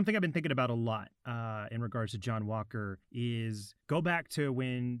 Something I've been thinking about a lot in regards to John Walker is go back to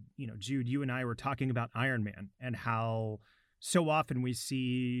when, Jude, you and I were talking about Iron Man and how so often we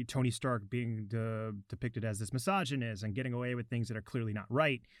see Tony Stark being depicted as this misogynist and getting away with things that are clearly not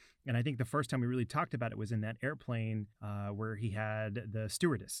right. And I think the first time we really talked about it was in that airplane where he had the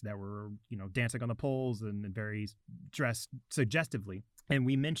stewardess that were, dancing on the poles and very dressed suggestively. And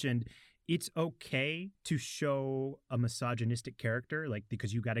we mentioned, it's okay to show a misogynistic character, like,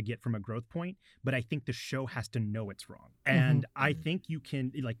 because you got to get from a growth point, but I think the show has to know it's wrong. And I think you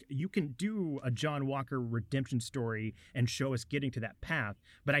can do a John Walker redemption story and show us getting to that path,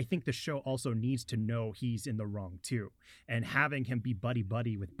 but I think the show also needs to know he's in the wrong too. And having him be buddy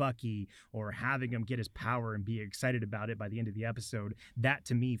with Bucky, or having him get his power and be excited about it by the end of the episode, that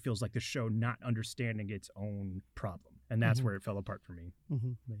to me feels like the show not understanding its own problem. And that's where it fell apart for me.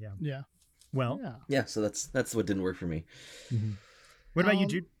 But Yeah. Well, yeah. So that's what didn't work for me. What about you,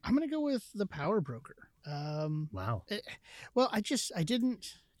 Jude? I'm gonna go with the Power Broker. Wow. I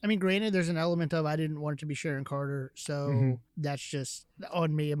didn't. I mean, granted, there's an element of I didn't want it to be Sharon Carter, so that's just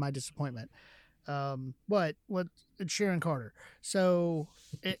on me and my disappointment. But it's Sharon Carter. So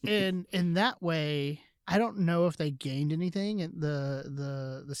in that way, I don't know if they gained anything in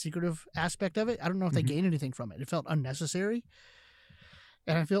the secretive aspect of it. I don't know if they gained anything from it. It felt unnecessary.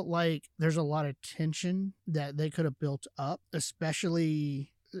 And I felt like there's a lot of tension that they could have built up,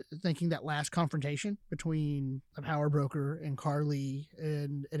 especially thinking that last confrontation between the Power Broker and Carly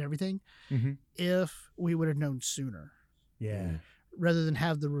and everything, if we would have known sooner. Yeah. Rather than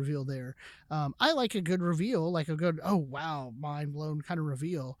have the reveal there. I like a good reveal, like a good, oh, wow, mind blown kind of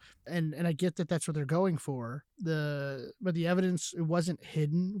reveal. And I get that that's what they're going for. But the evidence, it wasn't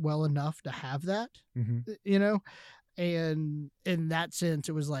hidden well enough to have that, you know? And in that sense,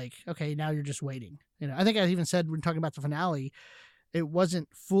 it was like, okay, now you're just waiting. You know, I think I even said when talking about the finale, it wasn't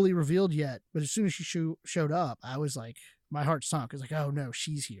fully revealed yet, but as soon as she showed up, I was like, my heart sunk. I was like, oh no,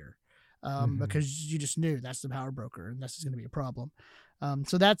 she's here. Because you just knew that's the Power Broker and this is going to be a problem.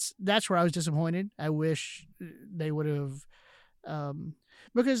 So that's where I was disappointed. I wish they would have,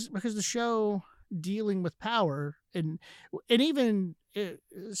 because the show dealing with power and even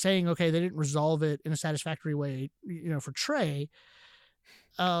saying, okay, they didn't resolve it in a satisfactory way, you know, for Trey.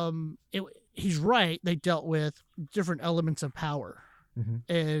 He's right. They dealt with different elements of power.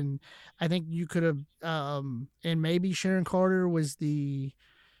 And I think you could have, and maybe Sharon Carter was the,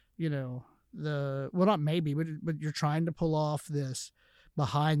 you know, well, not maybe, but you're trying to pull off this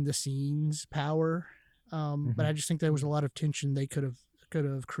behind the scenes power. But I just think there was a lot of tension they could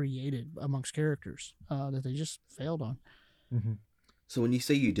have created amongst characters that they just failed on. So when you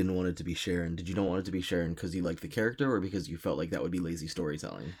say you didn't want it to be Sharon, did you not want it to be Sharon because you liked the character or because you felt like that would be lazy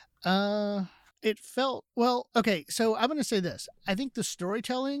storytelling? It felt, well, okay, so I'm going to say this. I think the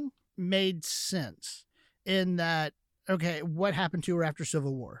storytelling made sense in that, okay, what happened to her after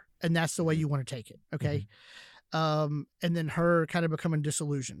Civil War? And that's the way you want to take it. Okay. And then her kind of becoming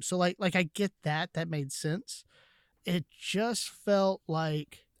disillusioned. So like I get that made sense. It just felt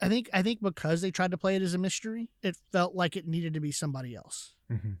like, I think because they tried to play it as a mystery, it felt like it needed to be somebody else.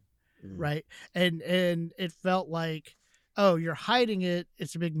 Right. And it felt like, oh, you're hiding it.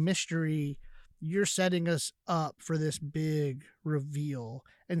 It's a big mystery. You're setting us up for this big reveal.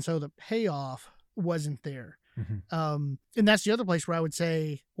 And so the payoff wasn't there. And that's the other place where I would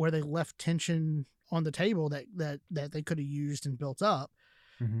say where they left tension on the table that they could have used and built up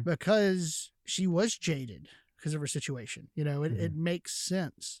because she was jaded because of her situation. You know, it makes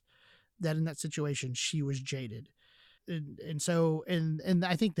sense that in that situation she was jaded. And so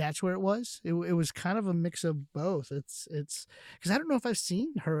I think that's where it was. It was kind of a mix of both. It's because I don't know if I've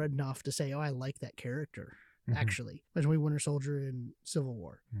seen her enough to say, oh, I like that character. Actually, between Winter Soldier and Civil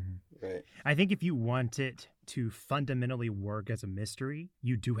War. Right. I think if you want it to fundamentally work as a mystery,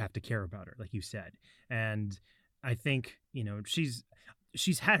 you do have to care about her, like you said. And I think, you know, she's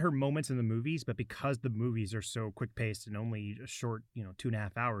had her moments in the movies, but because the movies are so quick paced and only a short,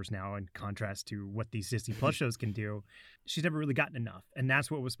 2.5 hours now, in contrast to what these Disney Plus shows can do, she's never really gotten enough. And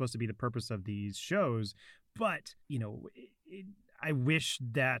that's what was supposed to be the purpose of these shows. But, I wish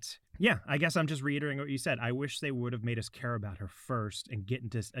that, I guess I'm just reiterating what you said. I wish they would have made us care about her first and get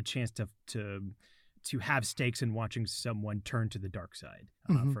into a chance to have stakes in watching someone turn to the dark side,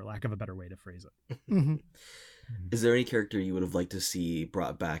 for lack of a better way to phrase it. Is there any character you would have liked to see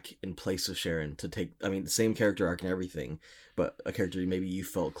brought back in place of Sharon to take, the same character arc and everything, but a character maybe you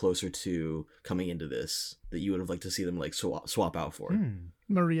felt closer to coming into this that you would have liked to see them like swap out for?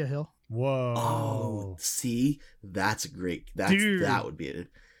 Maria Hill. Whoa. Oh, see, that's great. Dude. That would be it.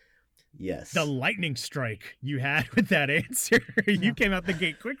 Yes. The lightning strike you had with that answer. You came out the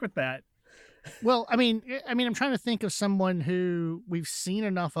gate quick with that. Well, I mean, I'm trying to think of someone who we've seen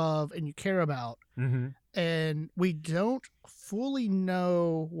enough of and you care about, and we don't fully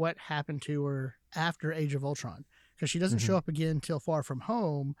know what happened to her after Age of Ultron because she doesn't show up again till Far From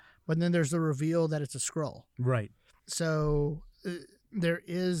Home. But then there's the reveal that it's a Skrull. Right. So there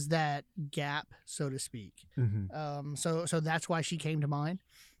is that gap, so to speak. So that's why she came to mind.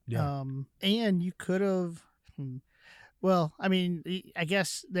 Yeah. And you could have. Well, I mean, I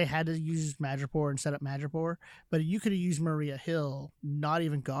guess they had to use Madripoor and set up Madripoor, but you could have used Maria Hill, not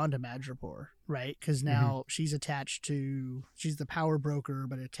even gone to Madripoor, right? Because now she's the power broker,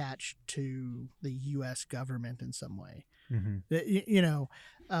 but attached to the U.S. government in some way. You know,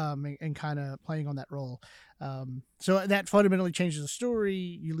 and kind of playing on that role. So that fundamentally changes the story.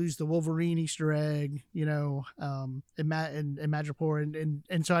 You lose the Wolverine Easter egg, you know, in Madripoor,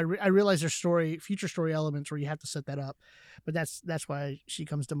 and so I realize there's future story elements where you have to set that up, but that's why she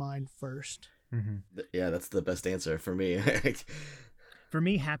comes to mind first. Yeah, that's the best answer for me. For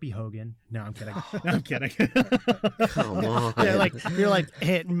me, Happy Hogan. No, I'm kidding. No, I'm kidding. Come on. Yeah, you're like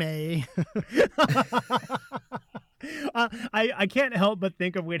Aunt May. I can't help but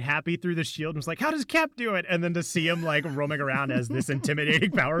think of when Happy threw the shield and was like, how does Cap do it? And then to see him like roaming around as this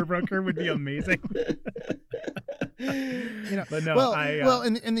intimidating power broker would be amazing. You know, but no,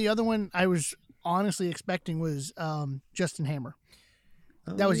 and the other one I was honestly expecting was Justin Hammer.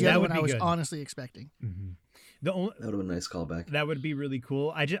 That was the other one I was honestly expecting. That would have been a nice callback. That would be really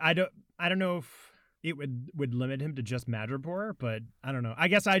cool. I don't know if it would limit him to just Madripoor, but I don't know. I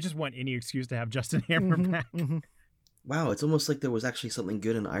guess I just want any excuse to have Justin Hammer back. Wow, it's almost like there was actually something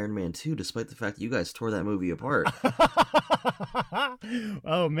good in Iron Man 2, despite the fact that you guys tore that movie apart.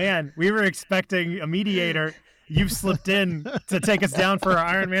 Oh, man. We were expecting a mediator. You've slipped in to take us down for our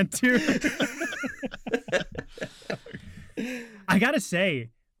Iron Man 2. I gotta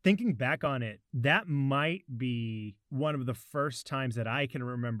say, thinking back on it, that might be one of the first times that I can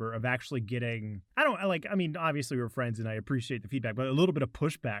remember of actually getting, I mean, obviously we're friends and I appreciate the feedback, but a little bit of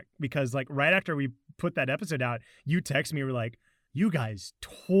pushback because like right after we put that episode out, you text me, were like, you guys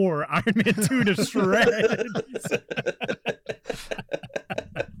tore Iron Man 2 to shreds.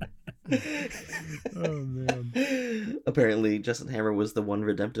 Oh, man. Apparently, Justin Hammer was the one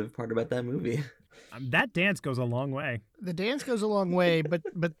redemptive part about that movie. That dance goes a long way. The dance goes a long way, but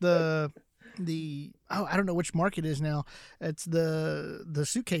the I don't know which mark it is now. It's the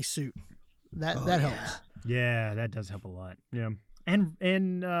suitcase suit. That helps. Yeah, that does help a lot. Yeah. And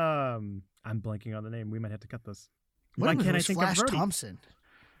I'm blanking on the name. We might have to cut this. Why can't I think Flash of Thompson?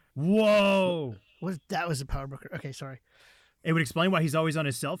 Whoa. That was a power broker. Okay, sorry. It would explain why he's always on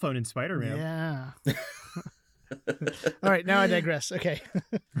his cell phone in Spider-Man. Yeah. All right, now I digress. Okay.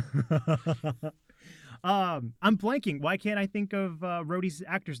 I'm blanking. Why can't I think of Rhodey's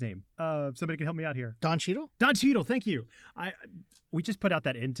actor's name? Somebody can help me out here. Don Cheadle? Don Cheadle, thank you. We just put out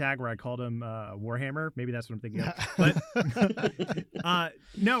that end tag where I called him Warhammer. Maybe that's what I'm thinking of. But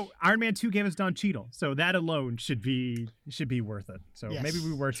no, Iron Man 2 gave us Don Cheadle, so that alone should be worth it. So yes, maybe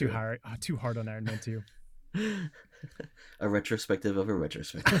we were too hard on Iron Man 2. A retrospective of a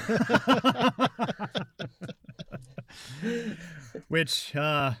retrospective. Which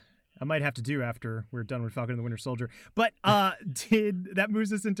I might have to do after we're done with Falcon and the Winter Soldier. But that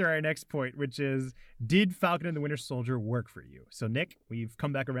moves us into our next point, which is, did Falcon and the Winter Soldier work for you? So Nick, we've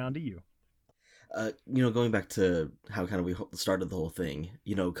come back around to you. Going back to how kind of we started the whole thing,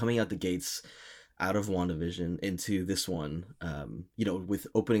 coming out the gates out of WandaVision into this one, with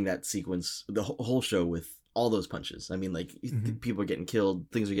opening that sequence, the whole show with all those punches. I mean, like, people are getting killed,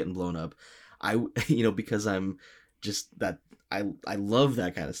 things are getting blown up. Because I'm just that, I love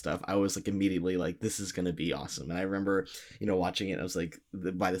that kind of stuff. I was like immediately like, this is going to be awesome. And I remember, watching it, I was like,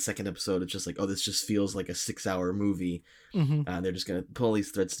 by the second episode, it's just like, oh, this just feels like a 6-hour movie. They're just going to pull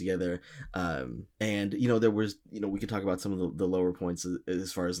these threads together. And, there was, we could talk about some of the lower points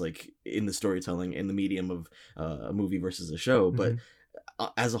as far as like in the storytelling, in the medium of a movie versus a show. But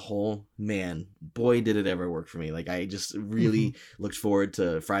as a whole, man, boy, did it ever work for me. Like, I just really looked forward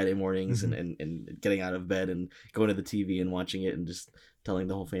to Friday mornings and getting out of bed and going to the TV and watching it and just telling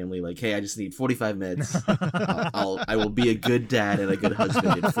the whole family, like, hey, I just need 45 minutes. I will be a good dad and a good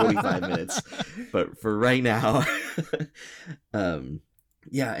husband in 45 minutes. But for right now,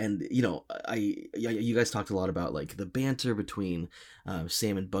 yeah, and you guys talked a lot about like the banter between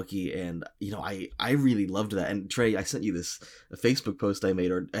Sam and Bucky, and I really loved that. And Trey, I sent you a Facebook post I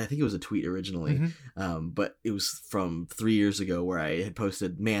made, or I think it was a tweet originally, but it was from 3 years ago where I had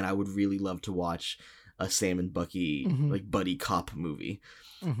posted, man, I would really love to watch a Sam and Bucky like buddy cop movie.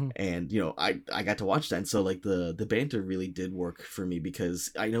 And I got to watch that, and so like the banter really did work for me,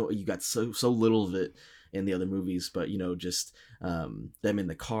 because I know you got so little of it in the other movies, but just them in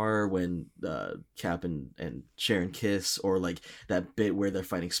the car when Cap and Sharon kiss, or like that bit where they're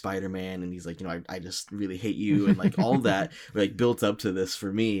fighting Spider-Man and he's like, I just really hate you, and like all that like built up to this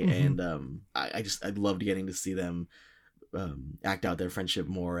for me. And I loved getting to see them act out their friendship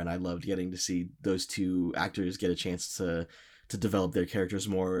more, and I loved getting to see those two actors get a chance to to develop their characters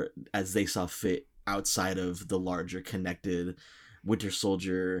more as they saw fit outside of the larger connected Winter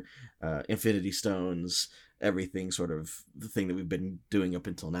Soldier, Infinity Stones, everything sort of the thing that we've been doing up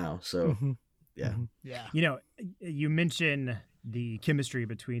until now. So yeah. You know, you mentioned the chemistry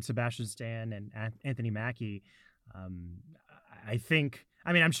between Sebastian Stan and Anthony Mackie.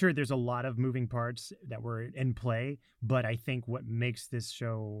 I'm sure there's a lot of moving parts that were in play, but I think what makes this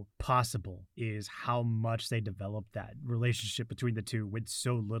show possible is how much they developed that relationship between the two with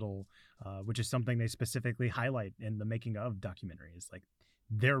so little, which is something they specifically highlight in the making of documentary. It's like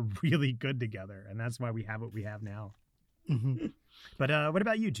they're really good together, and that's why we have what we have now. But what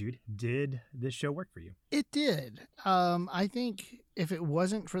about you, Jude? Did this show work for you? It did. I think if it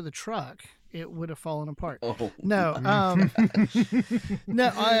wasn't for the truck, it would have fallen apart. Oh. No,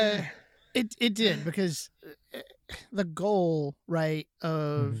 it did, because the goal, right,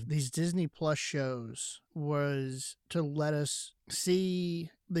 of these Disney Plus shows was to let us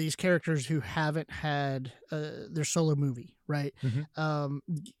see these characters who haven't had their solo movie, right,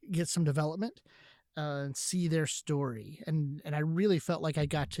 get some development. And see their story, and I really felt like I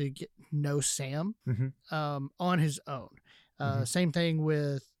got to know Sam on his own. Same thing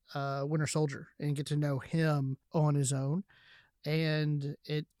with Winter Soldier, and get to know him on his own. And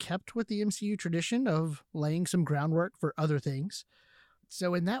it kept with the MCU tradition of laying some groundwork for other things.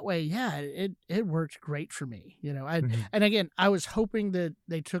 So in that way, yeah, it worked great for me. You know, and again, I was hoping that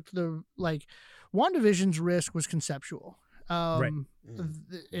they took WandaVision's risk was conceptual. Right.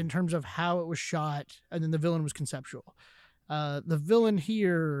 In terms of how it was shot, and then the villain was conceptual. The villain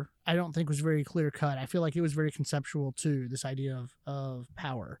here, I don't think was very clear cut. I feel like it was very conceptual too, this idea of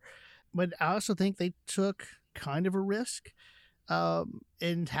power. But I also think they took kind of a risk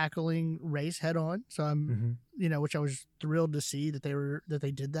in tackling race head on. So I'm, which I was thrilled to see that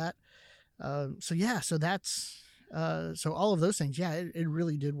they did that. So that's so all of those things. Yeah, it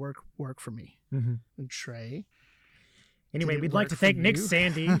really did work for me. And Trey. Anyway, we'd like to thank Nick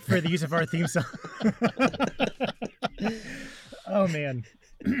Sandy for the use of our theme song. Oh man,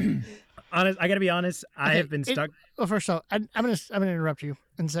 I gotta be honest. I have been stuck. Well, first of all, I'm gonna interrupt you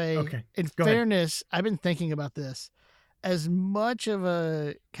and say, in fairness, I've been thinking about this. As much of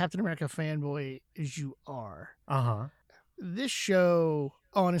a Captain America fanboy as you are, this show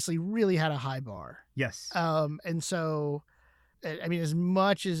honestly really had a high bar. Yes. And so, I mean, as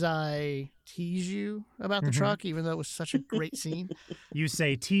much as I tease you about the truck, even though it was such a great scene. You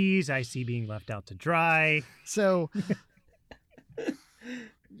say tease, I see being left out to dry. So,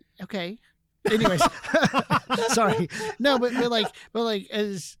 okay. Anyways, sorry. No, but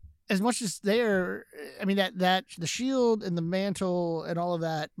as much as they're, I mean, that the shield and the mantle and all of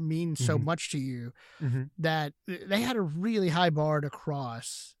that means so much to you, that they had a really high bar to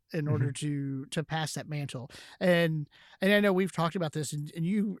cross in order to pass that mantle. And I know we've talked about this, and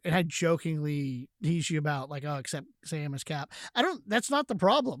I jokingly tease you about like, oh, except Sam as Cap. That's not the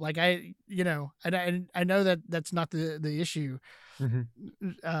problem. Like I know that that's not the issue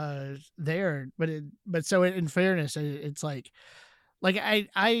there, but so in fairness, it's like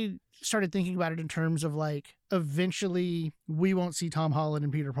I started thinking about it in terms of like, eventually we won't see Tom Holland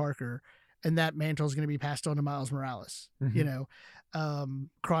and Peter Parker, and that mantle is going to be passed on to Miles Morales,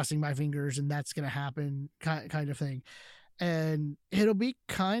 crossing my fingers, and that's going to happen kind of thing. And it'll be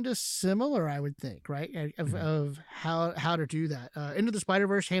kind of similar, I would think, right? Of how to do that. Into the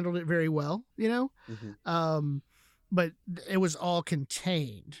Spider-Verse handled it very well, but it was all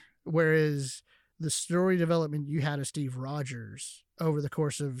contained. Whereas the story development you had of Steve Rogers over the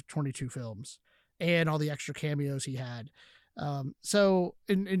course of 22 films and all the extra cameos he had. So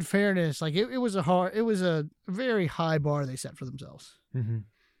in fairness, like it was a very high bar they set for themselves.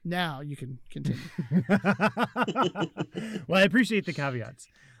 Now you can continue. Well, I appreciate the caveats.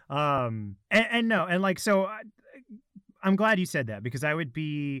 I'm glad you said that, because I would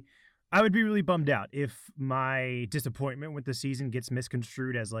be really bummed out if my disappointment with the season gets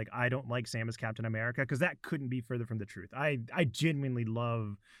misconstrued as like, I don't like Sam as Captain America, because that couldn't be further from the truth. I genuinely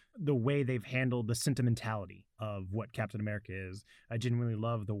love the way they've handled the sentimentality of what Captain America is. I genuinely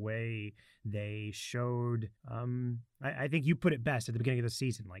love the way they showed, I think you put it best at the beginning of the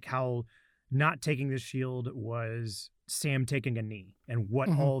season, like how not taking the shield was Sam taking a knee, and what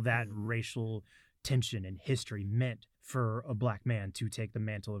all that racial tension and history meant for a black man to take the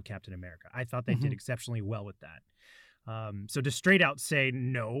mantle of Captain America. I thought they did exceptionally well with that. So to straight out say,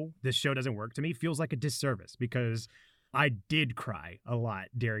 no, this show doesn't work, to me feels like a disservice, because I did cry a lot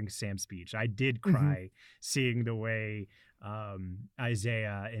during Sam's speech. I did cry seeing the way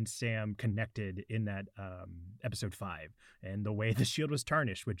Isaiah and Sam connected in that episode 5, and the way the shield was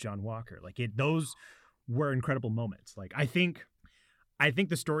tarnished with John Walker. Like those were incredible moments. Like, I think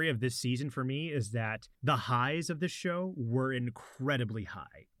the story of this season for me is that the highs of this show were incredibly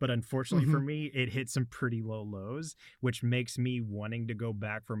high, but unfortunately for me, it hit some pretty low lows, which makes me wanting to go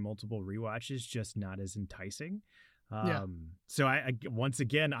back for multiple rewatches just not as enticing. So I once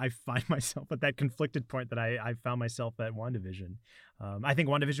again, I find myself at that conflicted point that I found myself at WandaVision. I think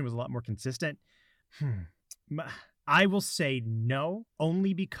WandaVision was a lot more consistent. I will say no,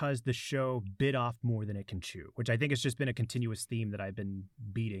 only because the show bit off more than it can chew, which I think has just been a continuous theme that I've been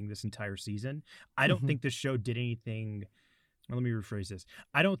beating this entire season. I don't think the show did anything. Well, let me rephrase this.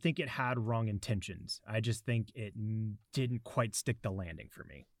 I don't think it had wrong intentions. I just think it didn't quite stick the landing for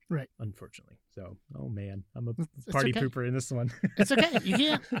me. Right. Unfortunately. So, oh man, I'm a party pooper in this one. It's okay. You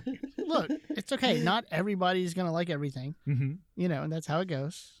can't look. It's okay. Not everybody's gonna like everything. You know, and that's how it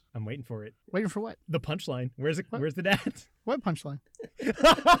goes. I'm waiting for it. Waiting for what? The punchline. Where's it? Where's the dad? What punchline?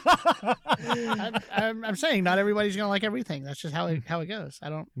 I'm saying not everybody's gonna like everything. That's just how it goes. I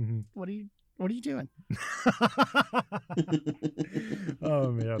don't. What are you doing?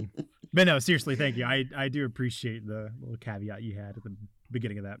 Oh man. But no, seriously, thank you. I do appreciate the little caveat you had at the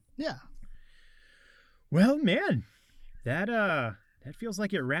beginning of that. Yeah. Well, man, that feels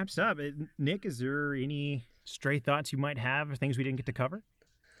like it wraps up. Nick, is there any stray thoughts you might have or things we didn't get to cover?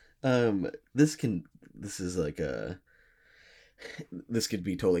 This could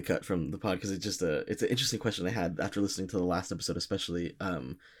be totally cut from the pod because it's an interesting question I had after listening to the last episode, especially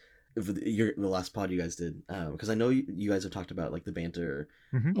the last pod you guys did, because I know you guys have talked about like the banter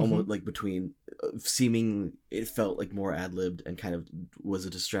almost like between it felt like more ad-libbed and kind of was a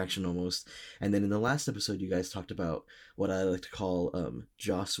distraction almost, and then in the last episode you guys talked about what I like to call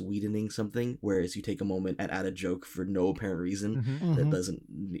Joss Whedoning something, whereas you take a moment and add a joke for no apparent reason that doesn't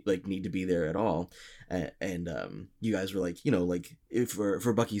like need to be there at all, and you guys were like, you know, like if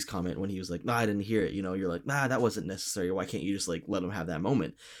for Bucky's comment when he was like, nah, I didn't hear it, you know, you're like, nah, that wasn't necessary, why can't you just like let him have that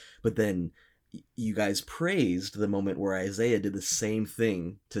moment? But then you guys praised the moment where Isaiah did the same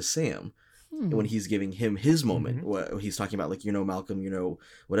thing to Sam when he's giving him his moment. He's talking about like, you know, Malcolm, you know,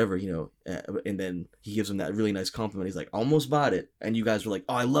 whatever, you know, and then he gives him that really nice compliment. He's like, almost bought it. And you guys were like,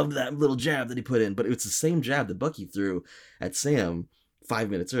 oh, I loved that little jab that he put in. But it's the same jab that Bucky threw at Sam 5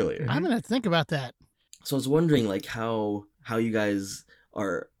 minutes earlier. I'm going to think about that. So I was wondering like how you guys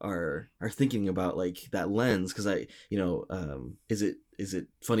are thinking about like that lens, because I, you know, is it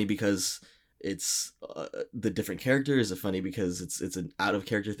funny because it's the different character? Is it funny because it's an out of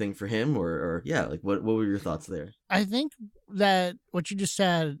character thing for him, or yeah, like what were your thoughts there? I think that what you just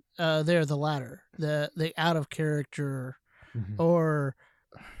said there, the latter, the out of character, or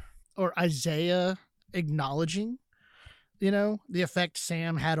Isaiah acknowledging, you know, the effect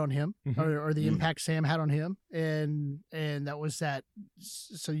Sam had on him, or the impact Sam had on him, and that was that.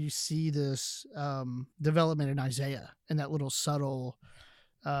 So you see this development in Isaiah and that little subtle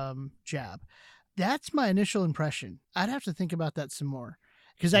jab. That's my initial impression. I'd have to think about that some more,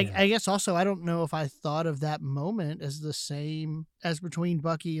 because I guess also I don't know if I thought of that moment as the same as between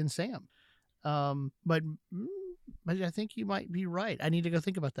Bucky and Sam. But I think you might be right. I need to go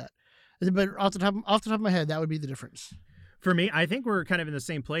think about that. But off the top of my head, that would be the difference. For me, I think we're kind of in the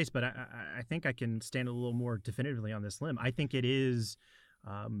same place, but I think I can stand a little more definitively on this limb. I think it is,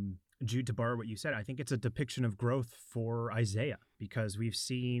 Jude, to borrow what you said, I think it's a depiction of growth for Isaiah, because we've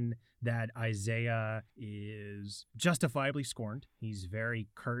seen that Isaiah is justifiably scorned. He's very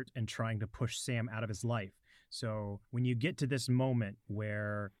curt and trying to push Sam out of his life. So when you get to this moment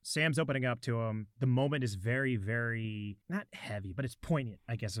where Sam's opening up to him, the moment is very, very, not heavy, but it's poignant,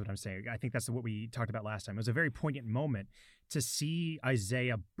 I guess is what I'm saying. I think that's what we talked about last time. It was a very poignant moment to see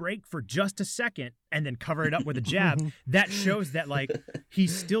Isaiah break for just a second and then cover it up with a jab. That shows that, like,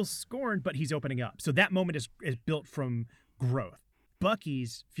 he's still scorned, but he's opening up. So that moment is built from growth.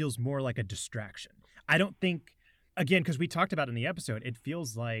 Bucky's feels more like a distraction. I don't think... Again, because we talked about in the episode, it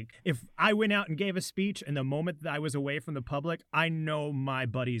feels like if I went out and gave a speech and the moment that I was away from the public, I know my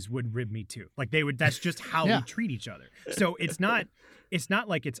buddies would rib me too. Like they would, that's just how we treat each other. So it's not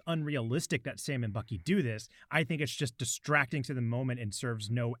like it's unrealistic that Sam and Bucky do this. I think it's just distracting to the moment and serves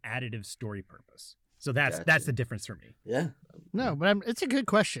no additive story purpose. So that's the difference for me. Yeah. No, but it's a good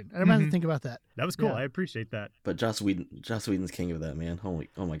question. I'm going to have to think about that. That was cool. Yeah. I appreciate that. But Joss Whedon's king of that, man.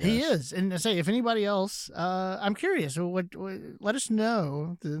 Oh my gosh. He is. And I say, if anybody else, I'm curious. What let us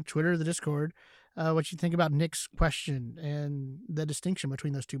know, the Twitter, the Discord, what you think about Nick's question and the distinction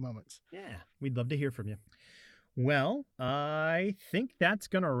between those two moments. Yeah, we'd love to hear from you. Well, I think that's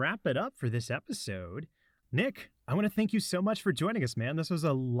going to wrap it up for this episode. Nick, I want to thank you so much for joining us, man. This was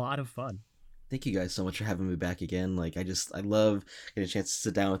a lot of fun. Thank you guys so much for having me back again. Like, I love getting a chance to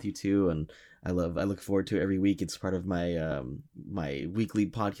sit down with you two, and I look forward to it every week. It's part of my my weekly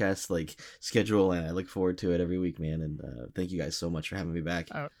podcast like schedule, and I look forward to it every week, man. And thank you guys so much for having me back.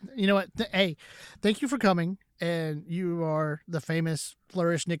 You know what? Hey, thank you for coming. And you are the famous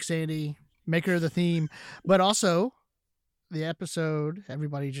Flourish Nick Sandy, maker of the theme, but also the episode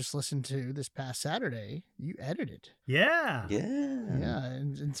everybody just listened to this past Saturday, you edited. Yeah.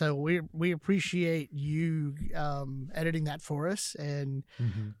 And so we appreciate you editing that for us. And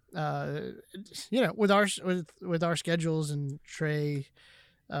you know, with our schedules and Trey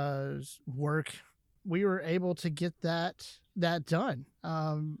work, we were able to get that done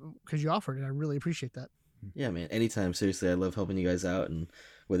because you offered it. I really appreciate that. Yeah, man. Anytime. Seriously, I love helping you guys out, and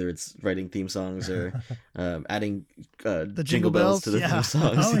whether it's writing theme songs or adding the jingle bells to the theme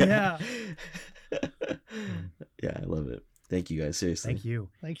songs. Oh yeah. Yeah, I love it. Thank you guys. Seriously.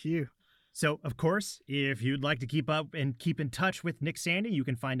 Thank you. So, of course, if you'd like to keep up and keep in touch with Nick Sandy, you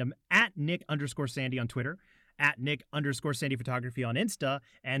can find him at Nick_Sandy on Twitter, at Nick_Sandy Photography on Insta,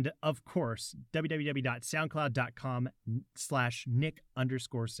 and of course,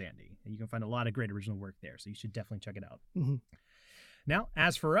 www.soundcloud.com/Nick_Sandy. And you can find a lot of great original work there, so you should definitely check it out. Mm-hmm. Now,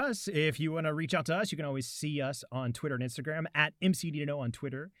 as for us, if you want to reach out to us, you can always see us on Twitter and Instagram at MCNeedToKnow on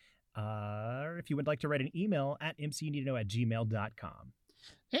Twitter. Or if you would like to write an email at mcneedtoknow@gmail.com.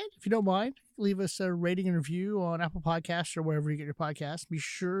 And if you don't mind, leave us a rating and review on Apple Podcasts or wherever you get your podcasts. Be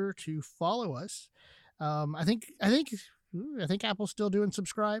sure to follow us. I think Apple's still doing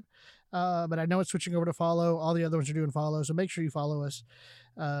subscribe, but I know it's switching over to follow. All the other ones are doing follow, so make sure you follow us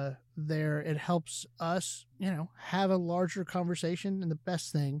there. It helps us, have a larger conversation. And the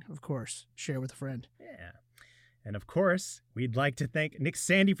best thing, of course, share with a friend. Yeah. And of course, we'd like to thank Nick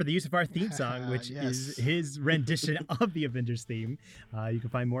Sandy for the use of our theme song, which is his rendition of the Avengers theme. You can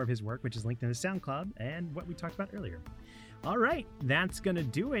find more of his work, which is linked in his SoundCloud and what we talked about earlier. All right, that's going to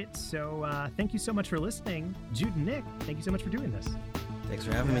do it. So thank you so much for listening. Jude and Nick, thank you so much for doing this. Thanks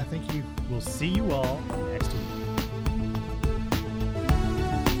for having me. Thank you. We'll see you all next week.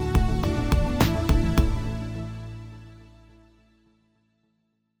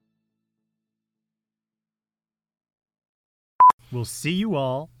 We'll see you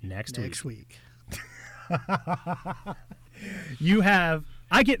all next week.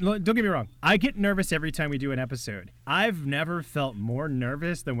 Don't get me wrong, I get nervous every time we do an episode. I've never felt more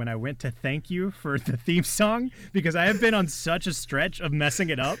nervous than when I went to thank you for the theme song, because I have been on such a stretch of messing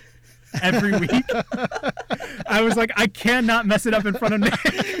it up every week. I was like, I cannot mess it up in front of Nick.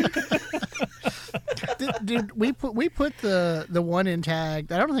 Dude, we put the one in tag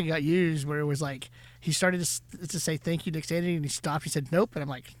that I don't think got used, where it was like he started to say thank you Nick Sandy, and he stopped. He said nope, and I'm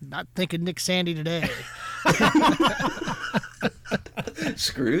like, not thinking Nick Sandy today.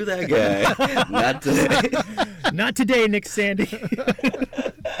 Screw that guy. Not today. Not today, Nick Sandy.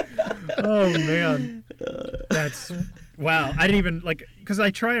 Oh man, that's wow. I didn't even because I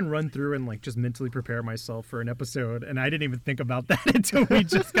try and run through and just mentally prepare myself for an episode, and I didn't even think about that until we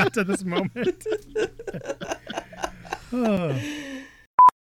just got to this moment. Oh.